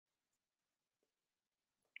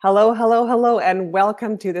Hello, hello, hello, and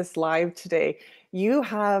welcome to this live today. You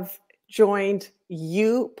have joined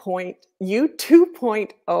U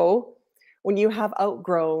 2.0 when you have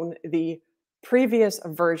outgrown the previous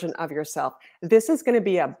version of yourself. This is going to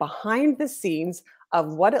be a behind the scenes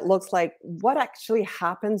of what it looks like, what actually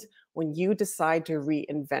happens when you decide to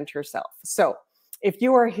reinvent yourself. So, if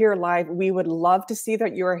you are here live, we would love to see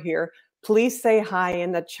that you are here. Please say hi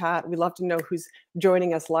in the chat. We'd love to know who's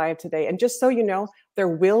joining us live today. And just so you know, there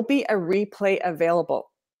will be a replay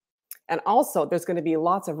available. And also, there's going to be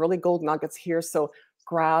lots of really gold nuggets here. So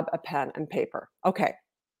grab a pen and paper. Okay.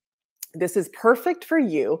 This is perfect for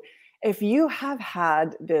you if you have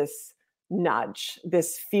had this nudge,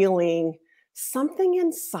 this feeling, something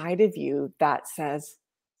inside of you that says,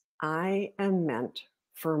 I am meant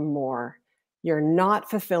for more. You're not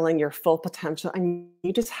fulfilling your full potential, and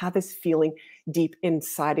you just have this feeling deep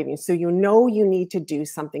inside of you. So you know you need to do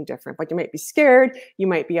something different, but you might be scared. You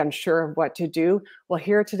might be unsure of what to do. Well,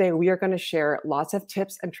 here today, we are going to share lots of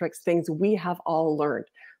tips and tricks, things we have all learned.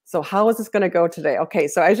 So how is this going to go today? Okay,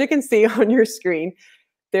 so as you can see on your screen,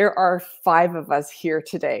 there are 5 of us here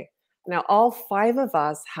today. Now, all 5 of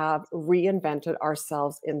us have reinvented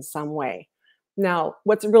ourselves in some way. Now,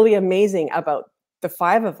 what's really amazing about the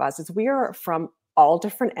 5 of us is we are from all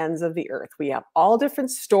different ends of the earth. We have all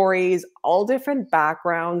different stories, all different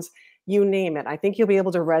backgrounds, you name it. I think you'll be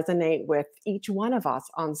able to resonate with each one of us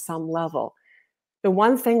on some level. The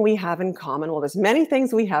one thing we have in common, well, there's many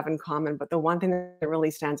things we have in common, but the one thing that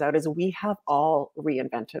really stands out is we have all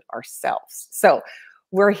reinvented ourselves. So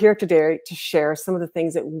we're here today to share some of the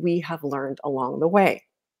things that we have learned along the way.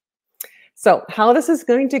 So how this is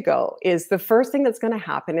going to go is the first thing that's going to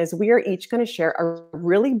happen is we are each going to share a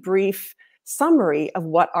really brief summary of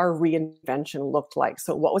what our reinvention looked like.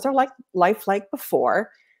 So what was our life like before?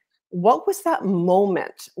 What was that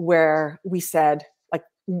moment where we said, like,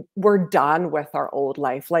 we're done with our old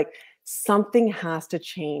life? Like, something has to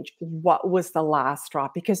change. What was the last straw?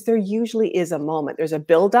 Because there usually is a moment. There's a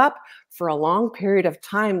buildup for a long period of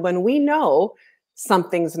time when we know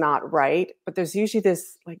something's not right, but there's usually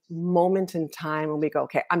this like moment in time when we go,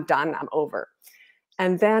 okay, I'm done, I'm over.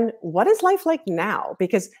 And then what is life like now?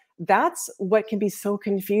 Because that's what can be so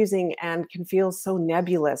confusing and can feel so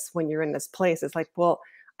nebulous when you're in this place. It's like, well,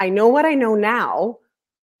 I know what I know now,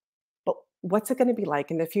 but what's it going to be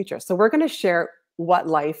like in the future? So we're going to share what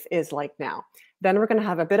life is like now. Then we're going to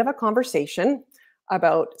have a bit of a conversation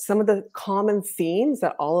about some of the common themes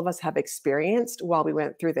that all of us have experienced while we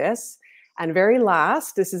went through this. And very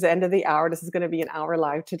last, this is the end of the hour. This is going to be an hour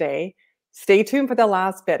live today. Stay tuned for the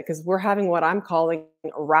last bit because we're having what I'm calling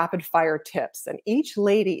rapid fire tips. And each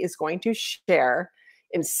lady is going to share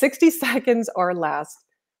in 60 seconds or less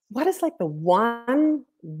what is like the one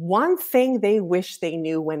thing they wish they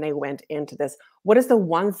knew when they went into this. What is the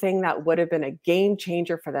one thing that would have been a game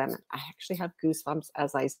changer for them? I actually have goosebumps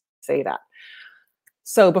as I say that.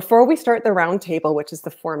 So before we start the round table, which is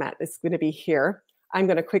the format, it's going to be here. I'm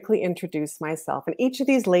going to quickly introduce myself. And each of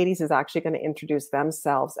these ladies is actually going to introduce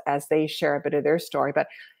themselves as they share a bit of their story. But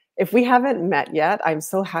if we haven't met yet, I'm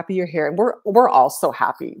so happy you're here. And we're all so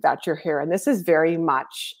happy that you're here. And this is very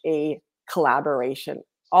much a collaboration.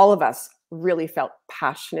 All of us really felt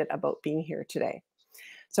passionate about being here today.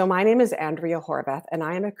 So my name is Andrea Horvath, and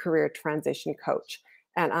I am a career transition coach.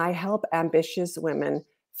 And I help ambitious women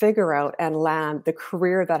figure out and land the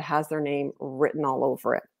career that has their name written all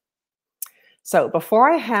over it. So before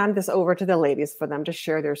I hand this over to the ladies for them to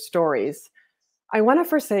share their stories, I want to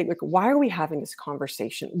first say, like, why are we having this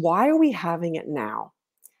conversation? Why are we having it now?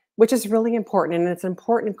 Which is really important, and it's an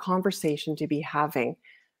important conversation to be having.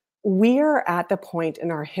 We are at the point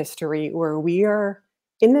in our history where we are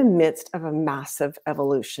in the midst of a massive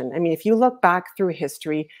evolution. I mean, if you look back through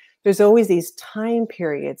history, there's always these time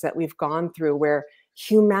periods that we've gone through where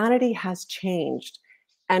humanity has changed,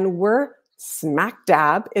 and we're smack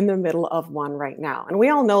dab in the middle of one right now. And we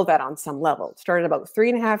all know that on some level. It started about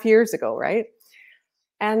 3.5 years ago, right?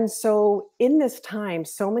 And so in this time,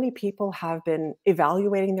 so many people have been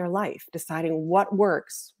evaluating their life, deciding what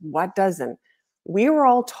works, what doesn't. We were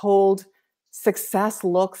all told success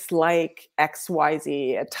looks like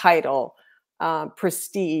XYZ, a title,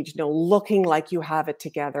 prestige, looking like you have it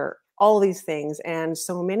together, all these things. And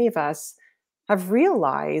so many of us have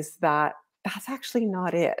realized that that's actually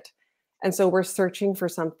not it. And so we're searching for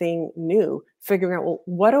something new, figuring out, well,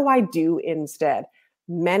 what do I do instead?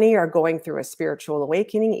 Many are going through a spiritual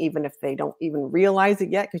awakening, even if they don't even realize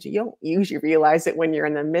it yet, because you don't usually realize it when you're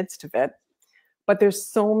in the midst of it. But there's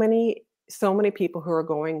so many people who are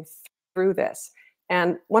going through this.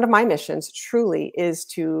 And one of my missions truly is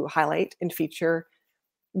to highlight and feature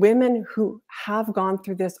women who have gone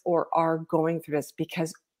through this or are going through this,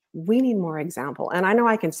 because we need more example. And I know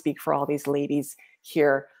I can speak for all these ladies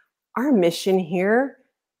here. Our mission here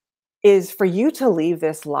is for you to leave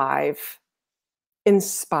this live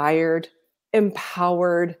inspired,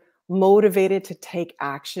 empowered, motivated to take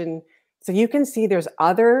action. So you can see there's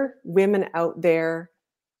other women out there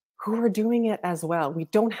who are doing it as well. We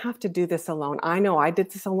don't have to do this alone. I know I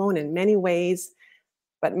did this alone in many ways,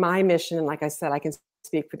 but my mission, and like I said, I can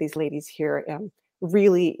speak for these ladies here,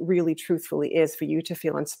 really, really truthfully is for you to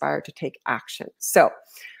feel inspired to take action. So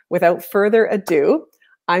without further ado,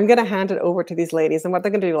 I'm going to hand it over to these ladies. And what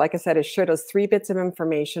they're going to do, like I said, is share those 3 bits of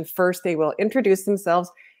information. First, they will introduce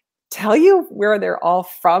themselves, tell you where they're all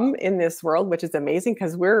from in this world, which is amazing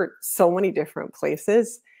because we're so many different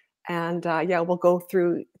places. And yeah, we'll go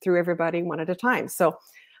through everybody one at a time. So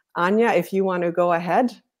Anja, if you want to go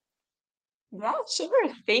ahead. Yeah,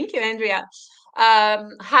 sure. Thank you, Andrea.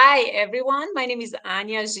 Hi, everyone. My name is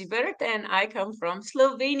Anja Žibert, and I come from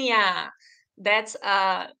Slovenia. That's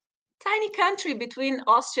a tiny country between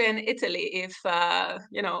Austria and Italy. If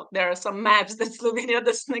there are some maps that Slovenia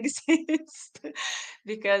doesn't exist,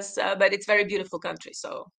 because but it's very beautiful country,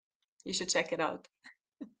 so you should check it out.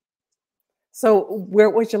 So where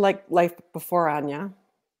was your life before, Anja?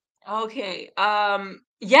 Okay.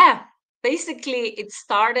 Yeah, basically it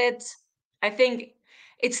started, I think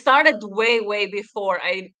it started way before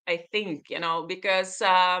I think, because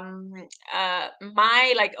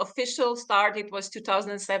my like official start it was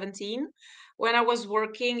 2017 when I was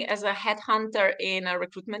working as a headhunter in a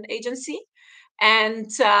recruitment agency. And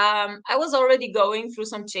I was already going through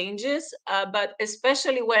some changes, but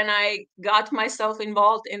especially when I got myself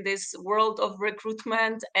involved in this world of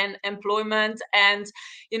recruitment and employment, and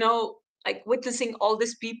like witnessing all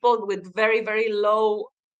these people with very low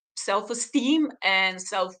self-esteem and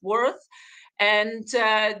self-worth. And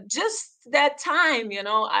just that time,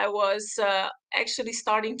 I was actually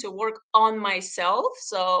starting to work on myself.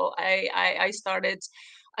 So I started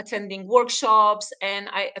attending workshops, and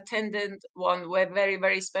I attended one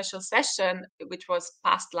very special session, which was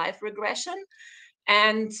past life regression.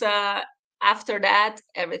 And after that,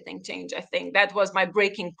 everything changed. I think that was my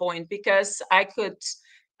breaking point, because I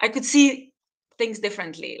could see things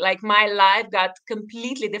differently. Like my life got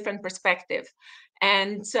completely different perspective.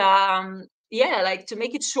 And yeah, like to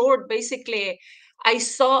make it short, basically I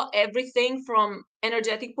saw everything from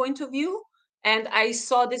energetic point of view, and I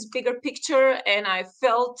saw this bigger picture, and I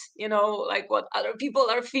felt, like what other people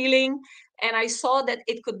are feeling, and I saw that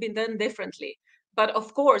it could be done differently. But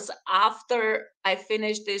of course, after I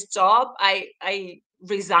finished this job, I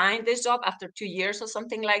resigned this job after 2 years or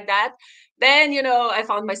something like that. Then, I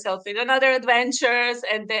found myself in another adventures,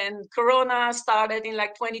 and then Corona started in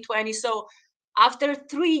like 2020. So after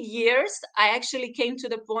 3 years, I actually came to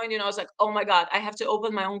the point, I was like, oh my God, I have to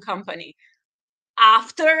open my own company.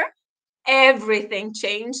 After everything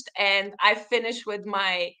changed, and I finished with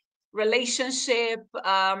my relationship.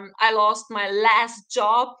 I lost my last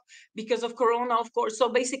job because of Corona, of course. So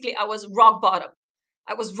basically, I was rock bottom.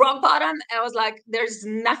 I was rock bottom. I was like, there's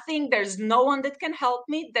nothing, there's no one that can help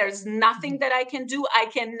me. There's nothing that I can do. I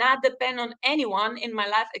cannot depend on anyone in my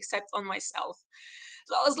life except on myself.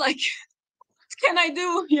 So I was like, what can I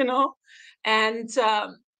do? And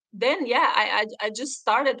then, yeah, I just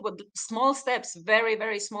started with small steps,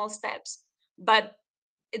 very small steps. But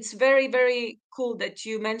it's very cool that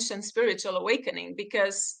you mentioned spiritual awakening,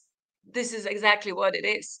 because this is exactly what it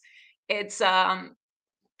is. It's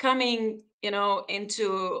coming,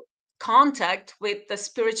 into contact with the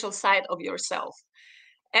spiritual side of yourself.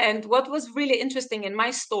 And what was really interesting in my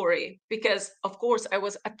story, because of course I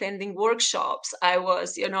was attending workshops, I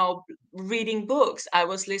was, reading books, I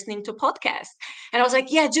was listening to podcasts, and I was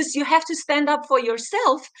like, yeah, just you have to stand up for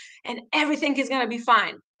yourself and everything is going to be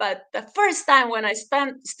fine. But the first time when I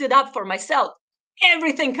stood up for myself,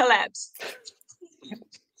 everything collapsed.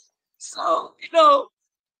 So,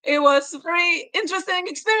 it was a very interesting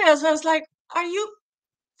experience. I was like, are you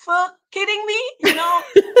kidding me?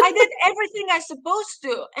 I did everything I supposed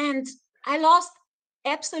to, and I lost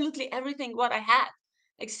absolutely everything what I had.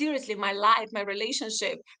 Like seriously, my life, my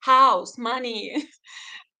relationship, house, money,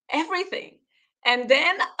 everything. And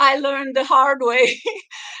then I learned the hard way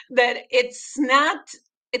that it's not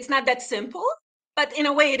that simple, but in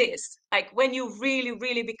a way it is. Like when you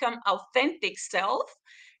really become authentic self,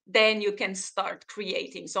 then you can start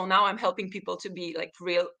creating. So now I'm helping people to be like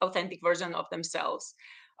real authentic version of themselves,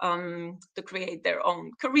 to create their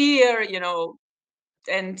own career,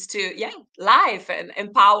 and to life and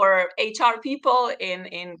empower HR people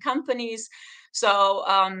in companies. So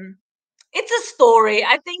it's a story.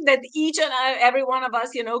 I think that each and every one of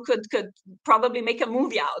us, could probably make a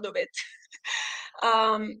movie out of it.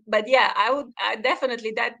 But yeah, I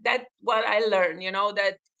definitely, that what I learned,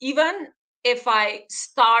 that even if I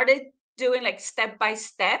started doing like step by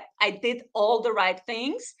step, I did all the right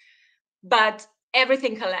things, but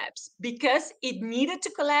everything collapsed because it needed to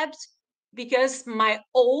collapse, because my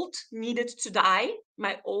old needed to die,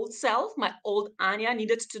 my old self, my old Anja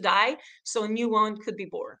needed to die, so a new one could be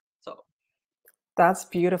born. So That's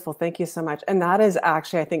beautiful. Thank you so much. And that is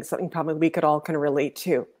actually, I think, something probably we could all kind of relate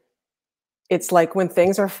to. It's like when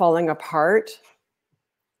things are falling apart,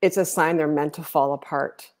 it's a sign they're meant to fall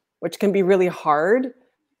apart, which can be really hard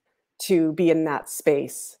to be in that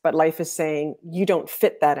space. But life is saying, you don't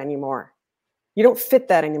fit that anymore. You don't fit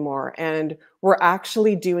that anymore. And we're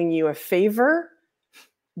actually doing you a favor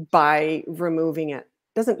by removing it.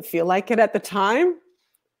 Doesn't feel like it at the time.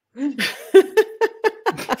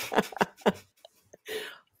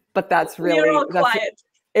 But that's really, we're all quiet.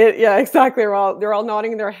 Yeah, exactly. They're all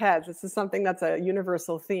nodding their heads. This is something that's a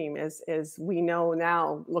universal theme, is we know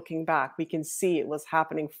now, looking back, we can see it was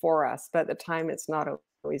happening for us, but at the time it's not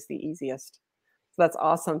always the easiest. So that's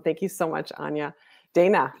awesome. Thank you so much, Anja.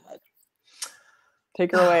 Dana,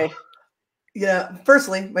 take her away. Yeah,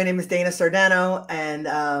 firstly, my name is Dana Sardano, and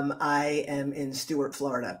I am in Stuart,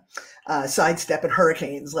 Florida, sidestepping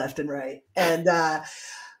hurricanes left and right. And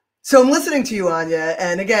so I'm listening to you, Anja,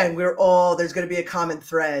 and again, there's going to be a common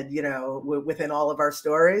thread, within all of our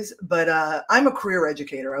stories, but I'm a career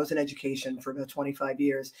educator. I was in education for about 25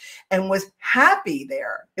 years and was happy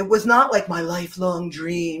there. It was not like my lifelong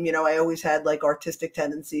dream. I always had like artistic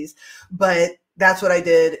tendencies, but that's what I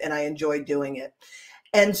did, and I enjoyed doing it.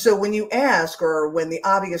 And so when you ask, or when the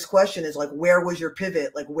obvious question is like, where was your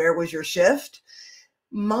pivot? Like, where was your shift?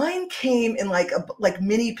 Mine came in like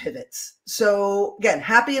mini pivots. So again,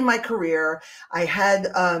 happy in my career. I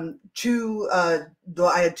had two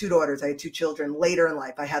daughters. I had two children later in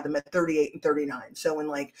life. I had them at 38 and 39. So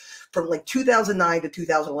from 2009 to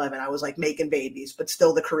 2011, I was like making babies, but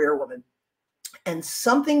still the career woman. And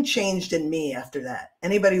something changed in me after that.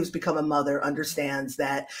 Anybody who's become a mother understands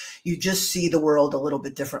that you just see the world a little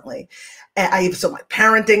bit differently. And so my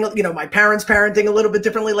parenting, my parents parenting a little bit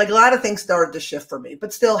differently, like a lot of things started to shift for me,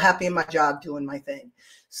 but still happy in my job doing my thing.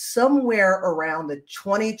 Somewhere around the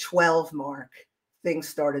 2012 mark, things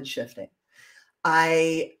started shifting.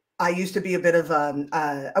 I used to be a bit of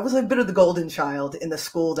I was a bit of the golden child in the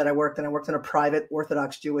school that I worked in. I worked in a private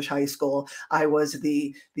Orthodox Jewish high school. I was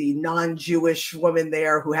the non-Jewish woman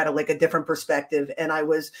there who had a different perspective, and I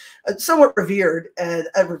was somewhat revered. And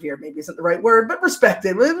revered maybe isn't the right word, but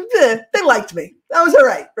respected. They liked me. That was all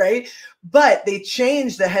right, right? But they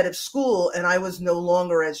changed the head of school, and I was no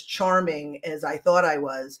longer as charming as I thought I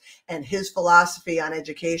was. And his philosophy on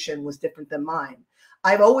education was different than mine.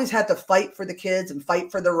 I've always had to fight for the kids and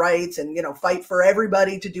fight for the rights and, fight for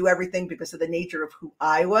everybody to do everything because of the nature of who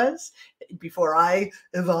I was before I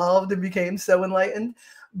evolved and became so enlightened.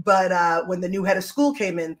 But when the new head of school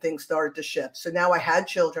came in, things started to shift. So now I had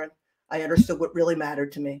children. I understood what really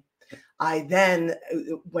mattered to me. I then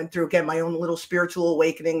went through, again, my own little spiritual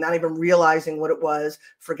awakening, not even realizing what it was,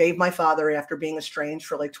 forgave my father after being estranged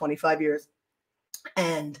for 25 years.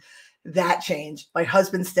 And that changed. My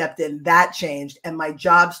husband stepped in, that changed, and my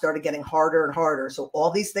job started getting harder and harder. So all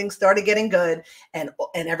these things started getting good, and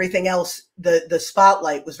everything else, the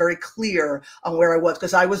spotlight was very clear on where I was,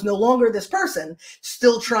 because I was no longer this person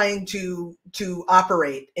still trying to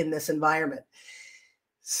operate in this environment.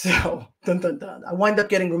 So dun, dun, dun. I wind up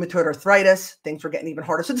getting rheumatoid arthritis. Things were getting even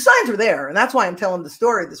harder. So the signs were there. And that's why I'm telling the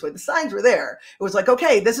story this way. The signs were there. It was like,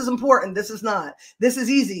 okay, this is important. This is not. This is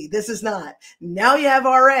easy. This is not. Now you have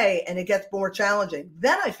RA, and it gets more challenging.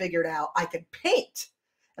 Then I figured out I could paint.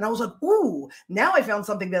 And I was like, ooh, now I found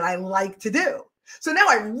something that I like to do. So now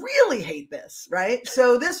I really hate this, right?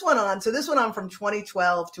 So this went on from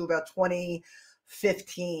 2012 to about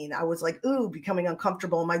 2015. I was like, ooh, becoming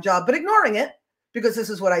uncomfortable in my job, but ignoring it, because this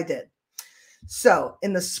is what I did. So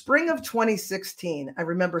in the spring of 2016, I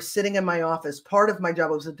remember sitting in my office. Part of my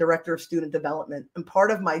job, I was a director of student development, and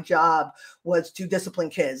part of my job was to discipline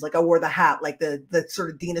kids. Like I wore the hat, like the sort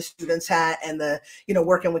of dean of students hat, and the,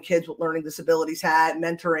 working with kids with learning disabilities hat,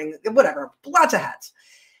 mentoring, whatever, lots of hats.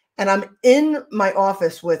 And I'm in my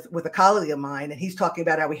office with a colleague of mine, and he's talking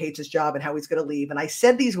about how he hates his job and how he's going to leave. And I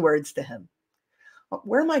said these words to him: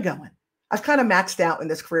 where am I going? I've kind of maxed out in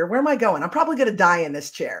this career. Where am I going? I'm probably going to die in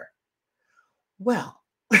this chair. Well,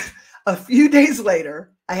 a few days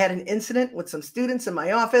later, I had an incident with some students in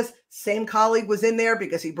my office. Same colleague was in there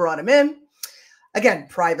because he brought him in. again,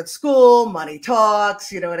 private school, money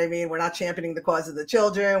talks, you know what I mean? We're not championing the cause of the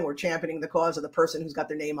children. We're championing the cause of the person who's got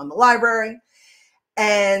their name on the library.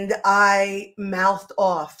 And I mouthed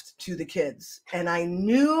off to the kids. And I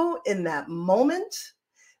knew in that moment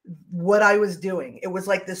what I was doing. It was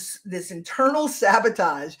like this internal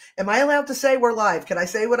sabotage. Am I allowed to say we're live? Can I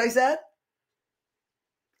say what I said?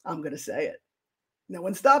 I'm going to say it. No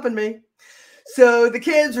one's stopping me. So the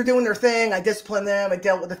kids were doing their thing. I disciplined them. I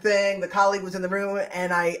dealt with the thing. The colleague was in the room.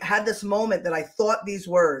 And I had this moment that I thought these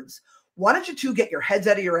words: why don't you two get your heads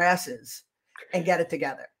out of your asses and get it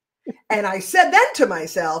together? And I said then to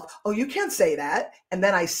myself, oh, you can't say that. And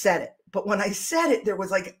then I said it. But when I said it, there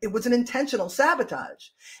was like, it was an intentional sabotage.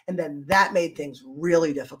 And then that made things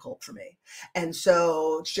really difficult for me. And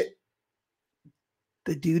so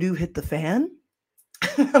the doo-doo hit the fan.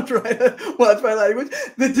 I'm trying to watch my language.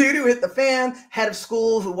 The doo-doo hit the fan. Head of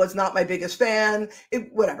school, who was not my biggest fan,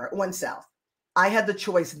 whatever, it went south. I had the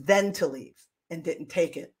choice then to leave and didn't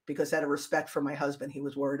take it because out of respect for my husband, he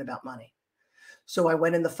was worried about money. So I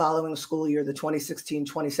went in the following school year, the 2016,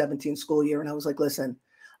 2017 school year, and I was like, listen,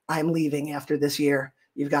 I'm leaving after this year.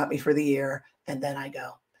 You've got me for the year, and then I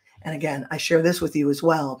go. And again, I share this with you as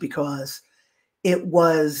well because it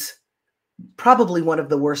was probably one of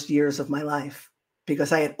the worst years of my life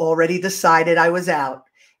because I had already decided I was out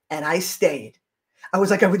and I stayed. I was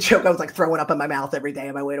like, I would joke, I was like throwing up in my mouth every day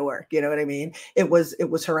on my way to work. You know what I mean? It was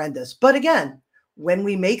horrendous. But again, when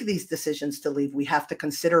we make these decisions to leave, we have to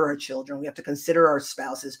consider our children. We have to consider our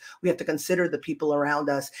spouses. We have to consider the people around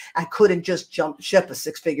us. I couldn't just jump ship a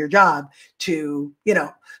 6-figure job to, you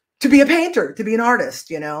know, to be a painter, to be an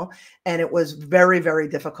artist, you know, and it was very, very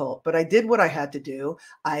difficult. But I did what I had to do.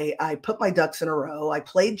 I put my ducks in a row. I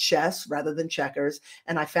played chess rather than checkers,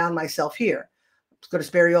 and I found myself here. I'm going to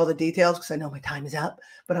spare you all the details because I know my time is up,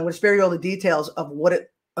 but I'm going to spare you all the details of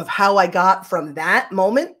of how I got from that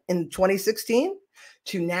moment in 2016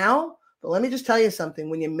 to now. But let me just tell you something.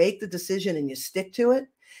 When you make the decision and you stick to it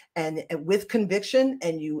and with conviction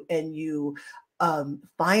and you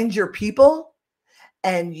find your people,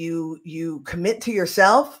 and you commit to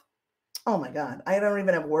yourself, oh my God, I don't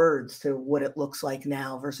even have words to what it looks like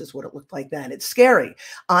now versus what it looked like then. It's scary.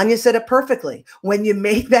 Anja said it perfectly. When you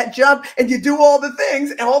make that jump and you do all the things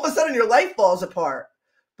and all of a sudden your life falls apart,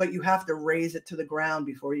 but you have to raise it to the ground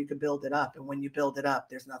before you can build it up. And when you build it up,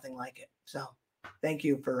 there's nothing like it. So thank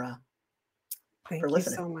you for listening. Thank you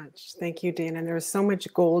so much. Thank you, Dana. And there's so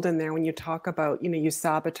much gold in there when you talk about, you know, you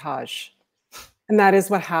sabotage. And that is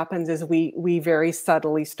what happens is we very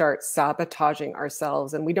subtly start sabotaging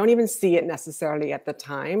ourselves and we don't even see it necessarily at the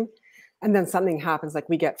time. And then something happens, like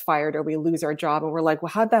we get fired or we lose our job and we're like,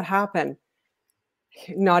 well, how'd that happen?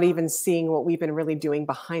 Not even seeing what we've been really doing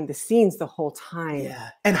behind the scenes the whole time. Yeah.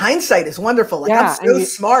 And hindsight is wonderful. Like I'm so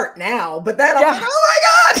smart now, but then I'm like,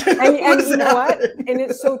 oh my God. And you know what? And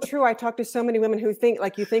it's so true. I talk to so many women who think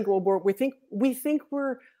like you think, well, we think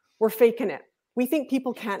we're faking it. We think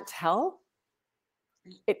people can't tell.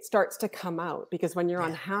 It starts to come out because when you're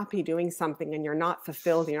unhappy doing something and you're not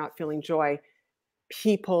fulfilled, you're not feeling joy,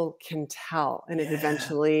 people can tell. And it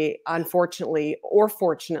eventually, unfortunately or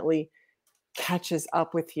fortunately, catches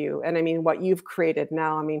up with you. And I mean, what you've created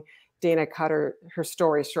now, I mean, Dana cut her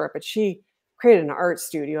story short, but she created an art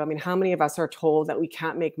studio. I mean, how many of us are told that we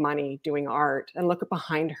can't make money doing art? And look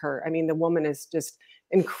behind her. I mean, the woman is just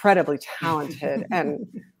incredibly talented and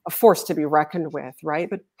a force to be reckoned with, right?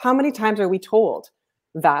 But how many times are we told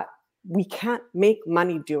that we can't make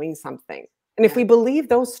money doing something? And if we believe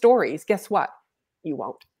those stories, guess what? You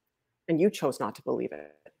won't. And you chose not to believe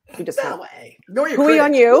it. You just that way. Ignore your hooey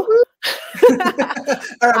on you.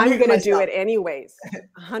 I'm going to do myself. it anyways.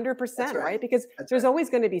 100%, right? Because there's always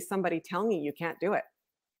going to be somebody telling you can't do it.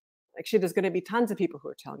 Actually, there's going to be tons of people who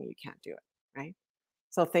are telling you can't do it, right?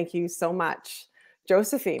 So thank you so much.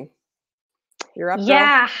 Josephine, you're up.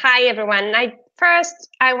 Yeah. Hi, everyone.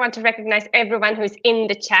 I want to recognize everyone who's in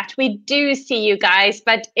the chat. We do see you guys,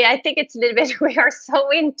 but I think it's a little bit, we are so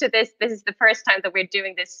into this. This is the first time that we're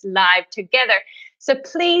doing this live together. So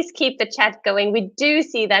please keep the chat going. We do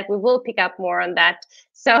see that. We will pick up more on that.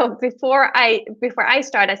 So before I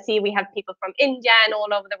start, I see we have people from India and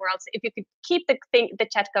all over the world. So if you could keep the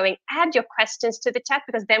chat going, add your questions to the chat,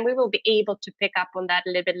 because then we will be able to pick up on that a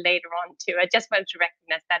little bit later on too. I just wanted to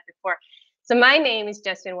recognize that before. So my name is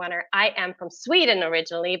Josefine Wanner. I am from Sweden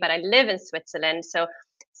originally, but I live in Switzerland. So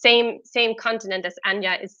same continent as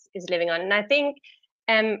Anja is living on. And I think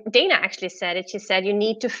Dana actually said it. She said, you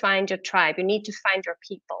need to find your tribe. You need to find your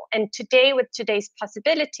people. And today, with today's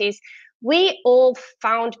possibilities, we all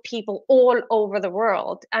found people all over the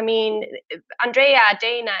world. I mean, Andrea,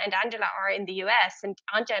 Dana, and Angela are in the US, and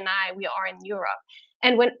Anja and we are in Europe.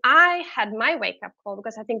 And when I had my wake-up call,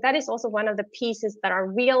 because I think that is also one of the pieces that are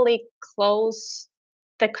really close,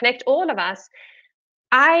 that connect all of us,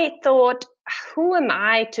 I thought, who am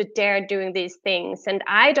I to dare doing these things? And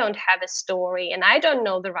I don't have a story, and I don't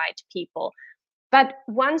know the right people. But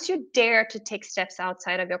once you dare to take steps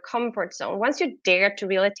outside of your comfort zone, once you dare to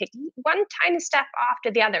really take one tiny step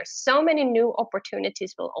after the other, so many new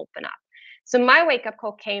opportunities will open up. So my wake-up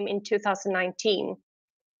call came in 2019.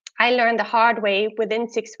 I learned the hard way within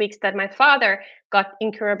 6 weeks that my father got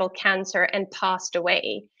incurable cancer and passed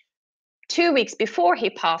away. 2 weeks before he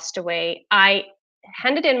passed away, I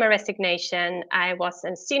handed in my resignation. I was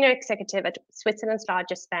a senior executive at Switzerland's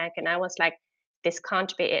largest bank, and I was like, this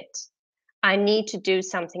can't be it. I need to do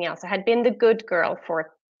something else. I had been the good girl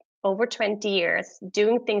for over 20 years,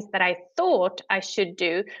 doing things that I thought I should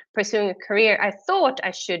do, pursuing a career I thought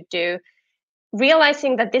I should do,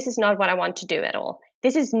 realizing that this is not what I want to do at all.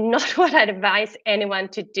 This is not what I'd advise anyone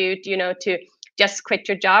to do, to just quit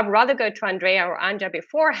your job. Rather go to Andrea or Anja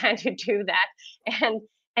beforehand to do that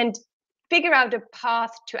and figure out a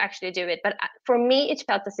path to actually do it. But for me, it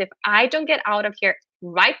felt as if I don't get out of here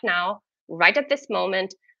right now, right at this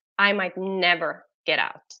moment, I might never get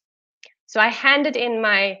out. So I handed in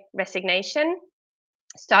my resignation,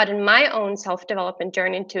 started my own self-development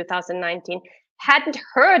journey in 2019, hadn't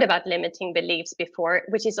heard about limiting beliefs before,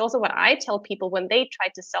 which is also what I tell people when they try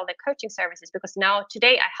to sell their coaching services, because now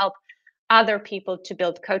today I help other people to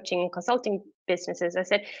build coaching and consulting businesses. I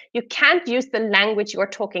said, you can't use the language you're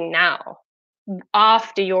talking now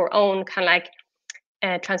after your own kind of like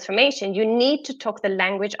transformation. You need to talk the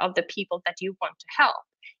language of the people that you want to help.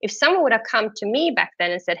 If someone would have come to me back then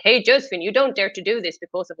and said, hey, Josefine, you don't dare to do this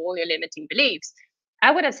because of all your limiting beliefs, I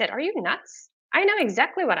would have said, are you nuts? I know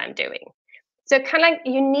exactly what I'm doing. So kind of like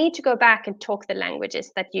you need to go back and talk the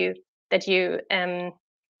languages that you did,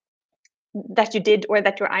 or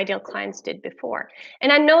that your ideal clients did before.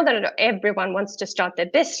 And I know that everyone wants to start their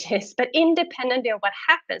business, but independently of what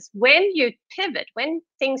happens, when you pivot, when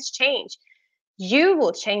things change, you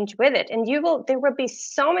will change with it, and there will be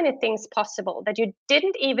so many things possible that you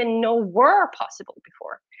didn't even know were possible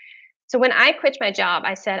before. So when I quit my job,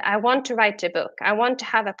 I said, I want to write a book. I want to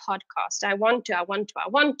have a podcast. I want to,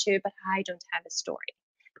 but I don't have a story,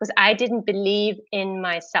 because I didn't believe in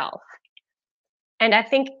myself. And I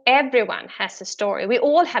think everyone has a story. We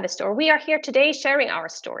all have a story. We are here today sharing our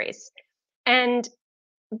stories. And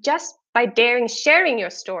just by sharing your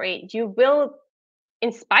story, you will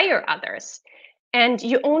inspire others. And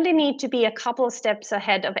you only need to be a couple of steps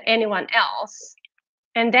ahead of anyone else.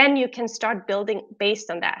 And then you can start building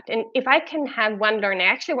based on that. And if I can have one learning,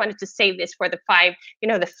 I actually wanted to save this for the 5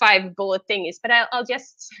 bullet thingies, but I'll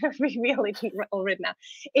just reveal it already now.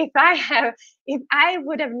 If I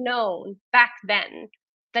would have known back then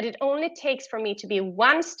that it only takes for me to be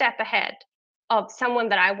one step ahead of someone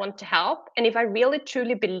that I want to help, and if I really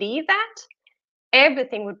truly believe that,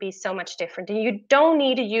 everything would be so much different. And you don't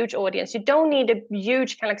need a huge audience. You don't need a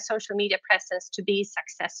huge kind of like social media presence to be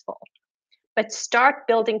successful. But start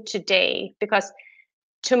building today, because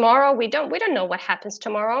tomorrow we don't know what happens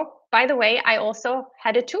tomorrow. By the way, I also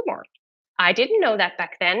had a tumor. I didn't know that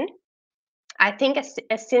back then. I think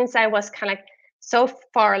since I was kind of like so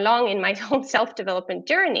far along in my own self-development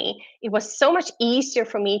journey, it was so much easier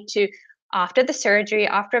for me to, after the surgery,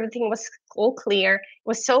 after everything was all clear, it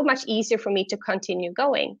was so much easier for me to continue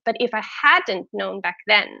going. But if I hadn't known back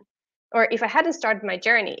then, or if I hadn't started my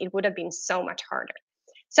journey, it would have been so much harder.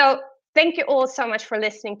 So thank you all so much for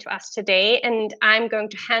listening to us today. And I'm going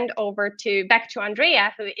to hand over back to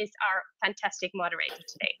Andrea, who is our fantastic moderator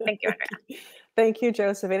today. Thank you, Andrea. Thank you,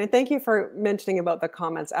 Josefine. And thank you for mentioning about the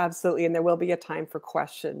comments. Absolutely. And there will be a time for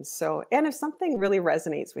questions. So, and if something really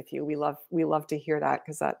resonates with you, we love to hear that,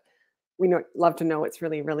 because love to know it's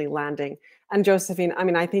really, really landing. And Josefine, I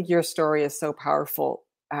mean, I think your story is so powerful.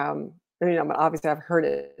 Obviously I've heard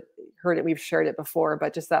it, we've shared it before,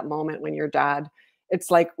 but just that moment when your dad, it's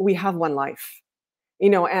like, we have one life,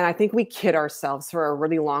 and I think we kid ourselves for a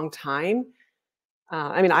really long time.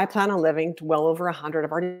 I plan on living to well over 100.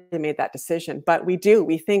 I've already made that decision, but we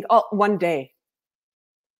think, oh, one day.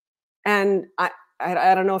 And I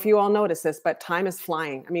don't know if you all notice this, but time is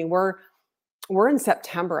flying. I mean, we're in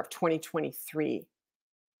September of 2023.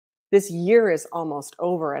 This year is almost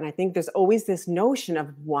over. And I think there's always this notion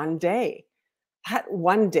of one day. That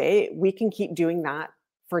one day, we can keep doing that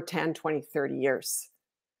for 10, 20, 30 years.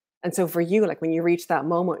 And so for you, like when you reach that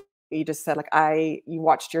moment, you just said, like, you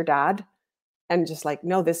watched your dad and just like,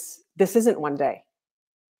 no, this isn't one day.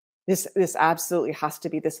 This absolutely has to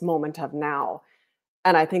be this moment of now.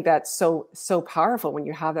 And I think that's so powerful when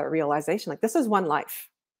you have that realization, like, this is one life.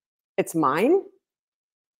 It's mine,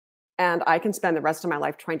 and I can spend the rest of my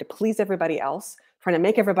life trying to please everybody else, trying to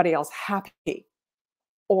make everybody else happy,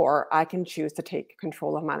 or I can choose to take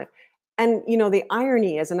control of my life. And the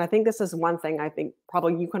irony is, and I think this is one thing I think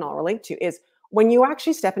probably you can all relate to, is when you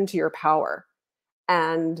actually step into your power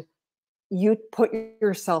and you put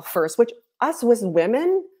yourself first, which us as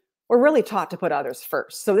women, we're really taught to put others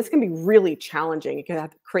first. So this can be really challenging. It can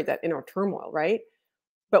have to create that inner turmoil, right?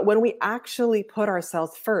 But when we actually put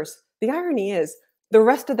ourselves first, the irony is the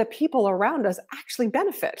rest of the people around us actually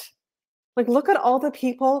benefit. Like, look at all the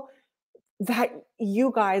people that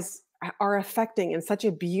you guys are affecting in such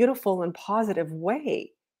a beautiful and positive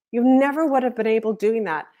way. You never would have been able doing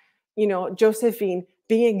that. Josefine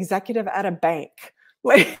being executive at a bank.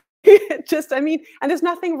 Like, and there's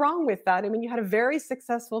nothing wrong with that. I mean, you had a very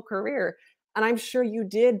successful career, and I'm sure you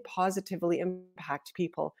did positively impact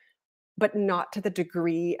people, but not to the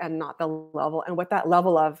degree and not the level, and with that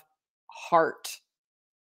level of heart,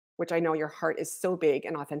 which I know your heart is so big,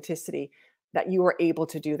 and authenticity, that you were able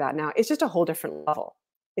to do that. Now it's just a whole different level.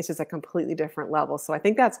 It's just a completely different level. So I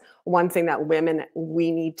think that's one thing that women,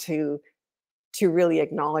 we need to really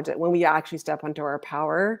acknowledge, that when we actually step into our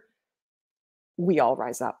power, we all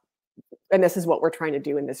rise up. And this is what we're trying to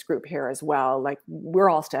do in this group here as well. Like, we're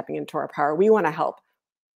all stepping into our power. We want to help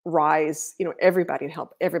rise, everybody, and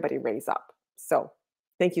help everybody raise up. So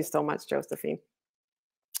thank you so much, Josefine.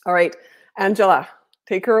 All right, Angela,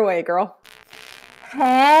 take her away, girl.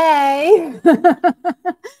 Hey.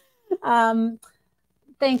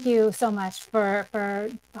 Thank you so much for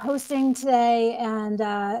hosting today. And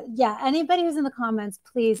yeah, anybody who's in the comments,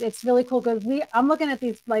 please, it's really cool, because I'm looking at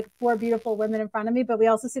these like 4 beautiful women in front of me, but we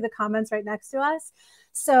also see the comments right next to us.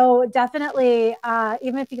 So definitely,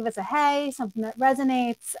 even if you give us a hey, something that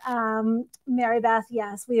resonates. Mary Beth,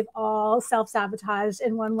 yes, we've all self-sabotaged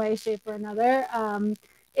in one way, shape, or another.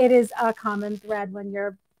 It is a common thread when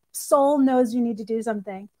your soul knows you need to do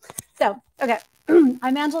something. So, okay.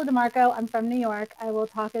 I'm Angela DiMarco. I'm from New York. I will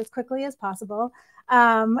talk as quickly as possible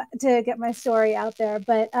to get my story out there.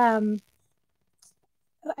 But I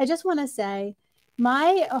just want to say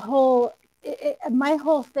my whole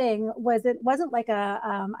thing was, it wasn't like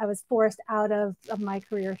I was forced out of my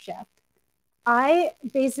career shift. I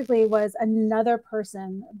basically was another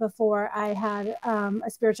person before I had a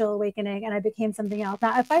spiritual awakening, and I became something else.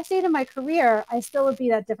 Now, if I stayed in my career, I still would be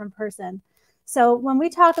that different person. So when we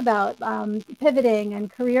talk about pivoting and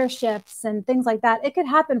career shifts and things like that, it could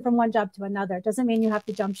happen from one job to another. It doesn't mean you have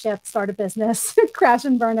to jump ship, start a business, crash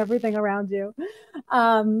and burn everything around you.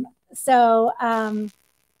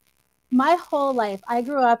 My whole life, I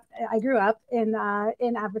grew up in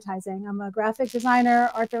advertising. I'm a graphic designer,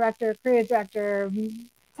 art director, creative director,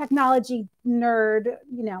 technology nerd.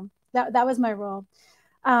 That was my role.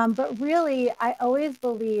 But really, I always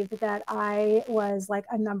believed that I was like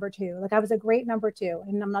a number 2. Like, I was a great number 2,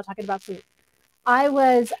 and I'm not talking about food. I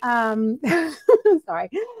was, sorry,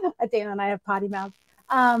 Dana and I have potty mouth.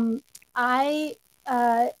 I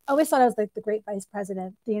always thought I was like the great vice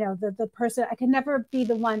president, the person. I could never be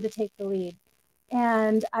the one to take the lead.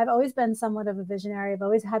 And I've always been somewhat of a visionary. I've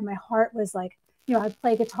always had, my heart was like, I'd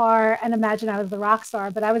play guitar and imagine I was the rock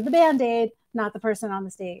star, but I was the Band-Aid, not the person on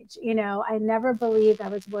the stage. I never believed I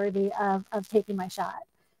was worthy of taking my shot.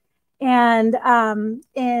 And on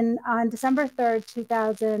December 3rd,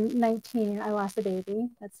 2019, I lost a baby.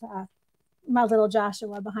 That's my little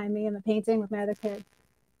Joshua behind me in the painting with my other kid.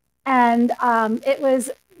 And it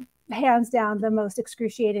was hands down the most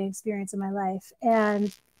excruciating experience of my life.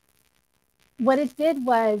 And what it did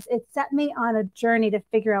was, it set me on a journey to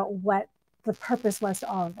figure out what the purpose was to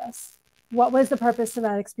all of this. What was the purpose to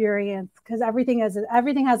that experience? Because everything has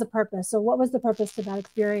a purpose. So what was the purpose to that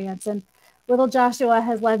experience? And little Joshua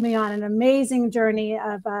has led me on an amazing journey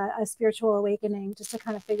of a spiritual awakening, just to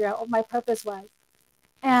kind of figure out what my purpose was.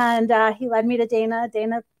 And he led me to Dana.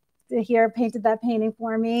 Dana here painted that painting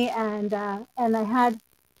for me, and I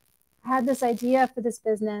had this idea for this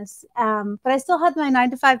business, but I still had my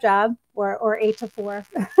 9-to-5 job, or 8 to 4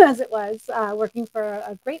 as it was, working for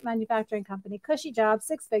a great manufacturing company, cushy job,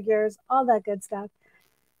 6 figures, all that good stuff.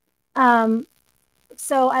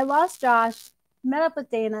 So I lost Josh, met up with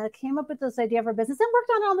Dana, came up with this idea for business, and worked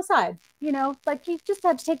on it on the side. Like, you just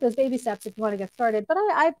have to take those baby steps if you want to get started. But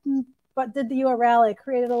I did the URL, I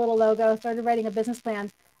created a little logo, started writing a business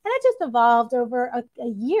plan, and it just evolved over a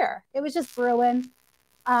year. It was just brewing.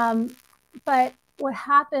 But what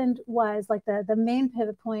happened was, like, the main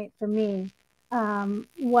pivot point for me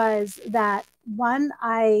was that, one,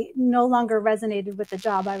 I no longer resonated with the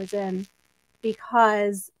job I was in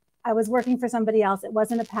because I was working for somebody else. It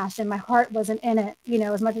wasn't a passion. My heart wasn't in it, you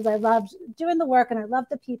know, as much as I loved doing the work and I loved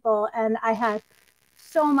the people. And I had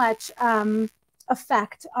so much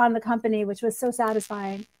effect on the company, which was so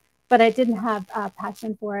satisfying, but I didn't have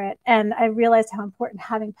passion for it. And I realized how important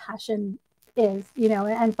having passion is, you know,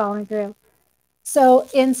 and following through. So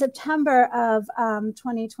in September of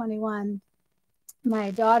 2021,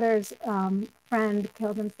 my daughter's friend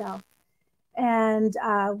killed himself. And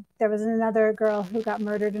there was another girl who got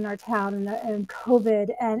murdered in our town and COVID.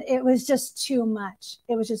 And it was just too much.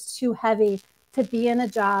 It was just too heavy to be in a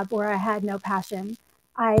job where I had no passion.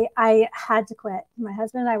 I had to quit. My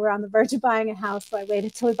husband and I were on the verge of buying a house. So I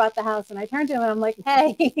waited till we bought the house and I turned to him and I'm like,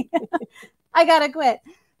 hey, I got to quit.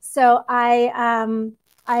 So I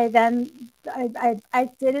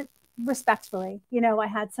did it respectfully. You know, I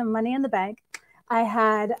had some money in the bank.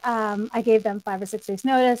 I gave them 5 or 6 weeks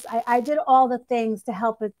notice. I did all the things to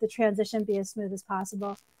help with the transition be as smooth as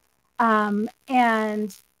possible. And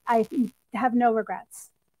I have no regrets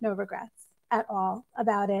at all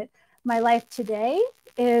about it. My life today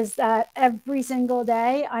is that every single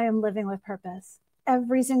day I am living with purpose.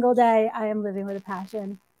 Every single day I am living with a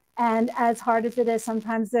passion. And as hard as it is,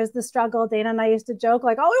 sometimes there's the struggle. Dana and I used to joke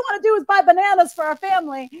like, all we want to do is buy bananas for our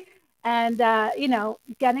family. And, you know,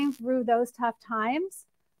 getting through those tough times,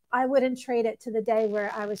 I wouldn't trade it to the day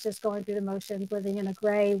where I was just going through the motions, living in a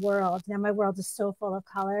gray world. Now my world is so full of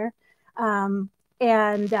color. And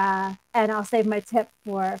I'll save my tip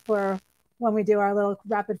for when we do our little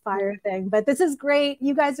rapid fire thing. But this is great.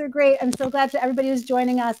 You guys are great. I'm so glad to everybody who's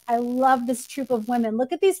joining us. I love this troop of women.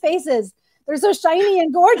 Look at these faces. They're so shiny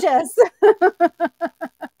and gorgeous.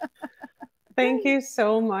 Thank you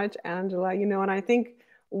so much, Angela. You know, and I think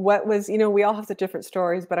what was, you know, we all have such different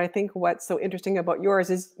stories, but I think what's so interesting about yours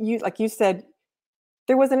is you, like you said,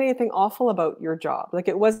 there wasn't anything awful about your job. Like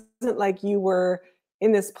it wasn't like you were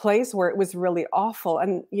in this place where it was really awful.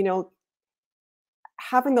 And, you know,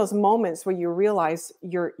 having those moments where you realize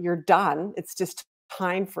you're done, it's just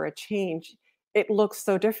time for a change. It looks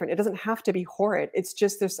so different. It doesn't have to be horrid. It's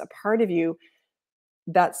just there's a part of you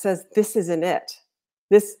that says this isn't it.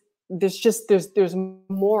 There's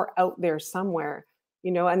more out there somewhere,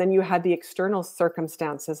 you know. And then you had the external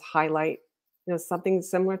circumstances highlight, you know, something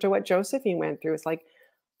similar to what Josefine went through. It's like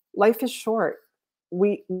life is short.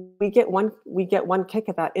 We get one kick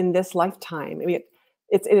at that in this lifetime. I mean,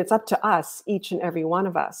 it's up to us, each and every one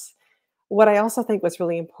of us. What I also think was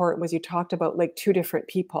really important was you talked about like 2 different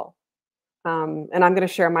people. And I'm going to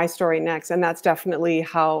share my story next. And that's definitely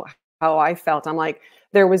how I felt. I'm like,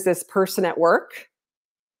 there was this person at work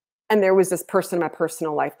and there was this person in my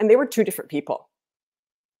personal life, and they were 2 different people.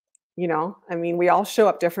 You know, I mean, we all show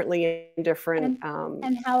up differently in different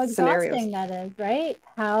and how exhausting scenarios. that is, right?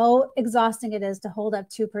 How exhausting it is to hold up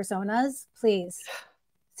 2 personas. Please,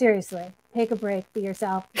 seriously, take a break, be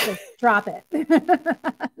yourself, just drop it.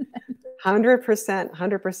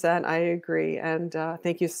 100%, I agree. And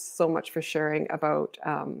thank you so much for sharing about,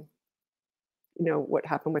 you know, what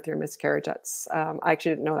happened with your miscarriage. That's, I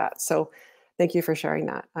actually didn't know that. So thank you for sharing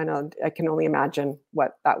that. I know I can only imagine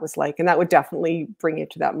what that was like. And that would definitely bring you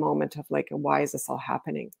to that moment of like, why is this all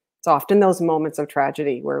happening? It's often those moments of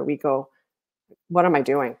tragedy where we go, what am I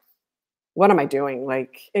doing? What am I doing?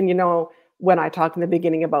 Like, and you know, when I talked in the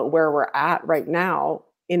beginning about where we're at right now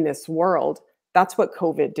in this world, that's what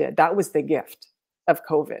COVID did. That was the gift of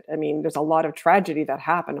COVID. I mean, there's a lot of tragedy that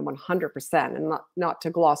happened, and 100%, and not to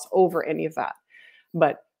gloss over any of that,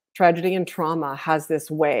 but tragedy and trauma has this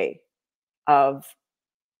way of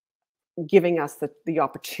giving us the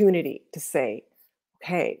opportunity to say,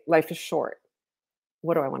 okay, life is short.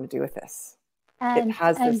 What do I want to do with this? It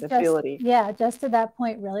has this ability. Yeah, just to that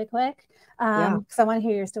point really quick, because I want to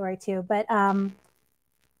hear your story too. But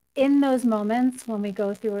in those moments when we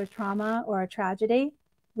go through a trauma or a tragedy,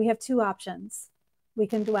 we have 2 options. We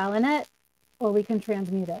can dwell in it or we can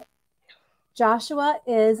transmute it. Joshua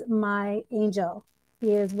is my angel.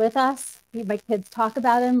 He is with us. My kids talk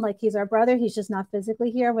about him like he's our brother. He's just not physically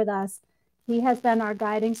here with us. He has been our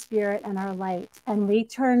guiding spirit and our light. And we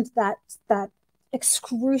turned that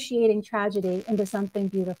excruciating tragedy into something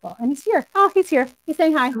beautiful. And he's here. Oh, he's here. He's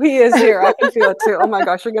saying hi. He is here. I can feel it too. Oh my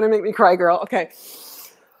gosh, you're going to make me cry, girl. Okay.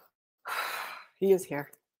 He is here.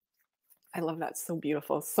 I love that. So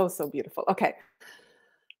beautiful. So beautiful. Okay.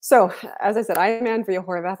 So as I said, I'm Andrea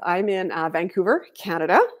Horvath. I'm in Vancouver,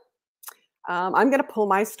 Canada. I'm going to pull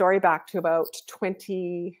my story back to about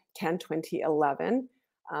 2010, 2011.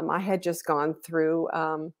 I had just gone through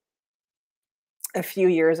a few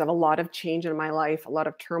years of a lot of change in my life, a lot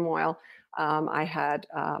of turmoil. I had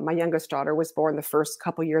my youngest daughter was born. The first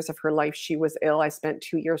couple years of her life, she was ill. I spent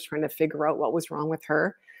 2 years trying to figure out what was wrong with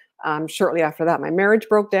her. Shortly after that, my marriage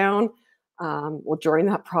broke down. Well, during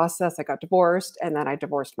that process, I got divorced, and then I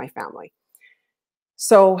divorced my family.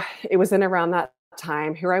 So it was in around that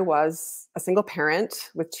time, here I was, a single parent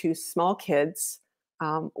with 2 small kids,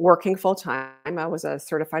 working full time. I was a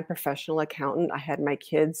certified professional accountant. I had my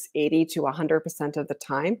kids 80 to 100% of the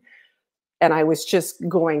time. And I was just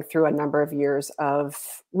going through a number of years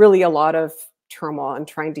of really a lot of turmoil and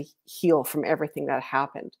trying to heal from everything that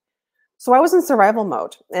happened. So I was in survival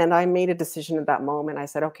mode, and I made a decision at that moment. I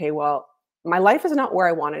said, okay, well, my life is not where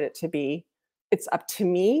I wanted it to be. It's up to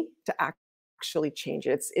me to actually change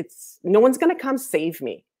it. It's no one's going to come save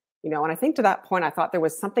me, you know. And I think to that point, I thought there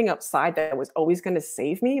was something outside that was always going to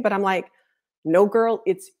save me, but I'm like, no, girl,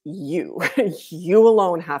 it's you. You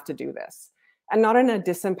alone have to do this. And not in a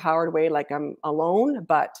disempowered way, like I'm alone,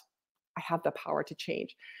 but I have the power to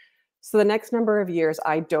change. So the next number of years,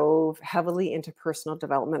 I dove heavily into personal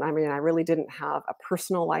development. I mean, I really didn't have a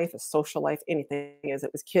personal life, a social life, anything, as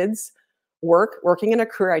it was kids, working in a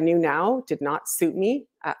career I knew now did not suit me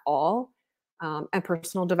at all. And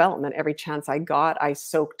personal development, every chance I got, I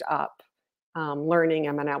soaked up learning.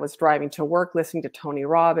 I mean, I was driving to work, listening to Tony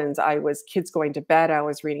Robbins. I was kids going to bed. I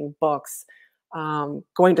was reading books,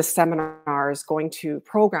 going to seminars, going to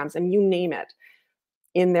programs, and you name it.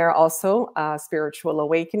 In there also, spiritual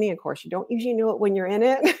awakening. Of course, you don't usually know it when you're in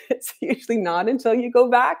it. It's usually not until you go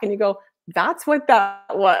back and you go, that's what that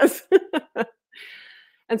was.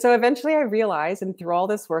 And so eventually I realized, and through all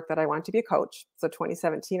this work, that I wanted to be a coach. So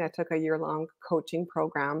 2017, I took a year-long coaching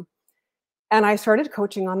program, and I started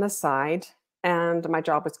coaching on the side, and my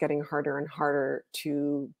job was getting harder and harder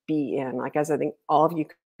to be in. Like, as I think all of you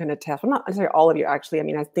can attest, well, not necessarily all of you, actually. I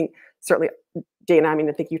mean, I think certainly Dana, I mean,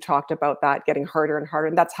 I think you talked about that getting harder and harder.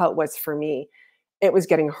 And that's how it was for me. It was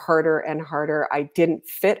getting harder and harder. I didn't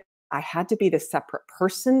fit. I had to be the separate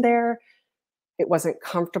person there. It wasn't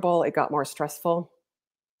comfortable. It got more stressful.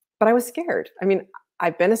 But I was scared. I mean,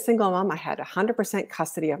 I've been a single mom. I had 100%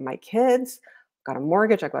 custody of my kids, got a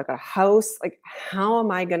mortgage, I got a house. Like, how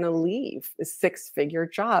am I going to leave this 6-figure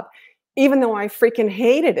job? Even though I freaking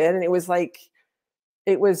hated it. And it was like,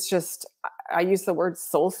 it was just, I use the word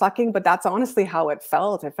soul sucking, but that's honestly how it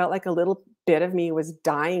felt. It felt like a little bit of me was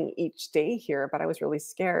dying each day here, but I was really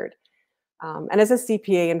scared. And as a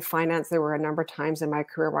CPA in finance, there were a number of times in my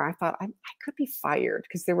career where I thought I could be fired,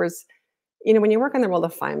 because there was, you know, when you work in the world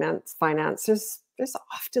of finance, there's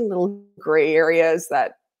often little gray areas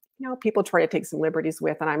that, you know, people try to take some liberties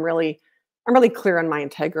with. And I'm really clear on my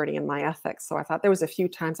integrity and my ethics. So I thought there was a few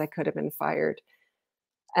times I could have been fired.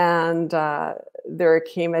 And there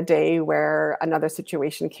came a day where another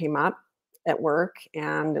situation came up at work,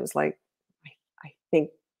 and it was like, I think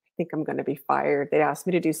I'm going to be fired. They asked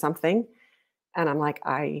me to do something, and I'm like,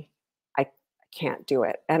 I can't do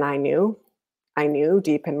it. And I knew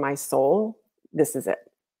deep in my soul, this is it.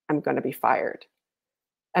 I'm going to be fired.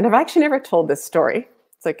 And I've actually never told this story.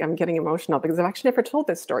 It's like I'm getting emotional because I've actually never told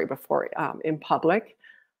this story before in public.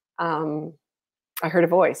 I heard a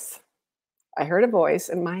voice. I heard a voice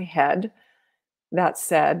in my head that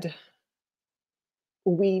said,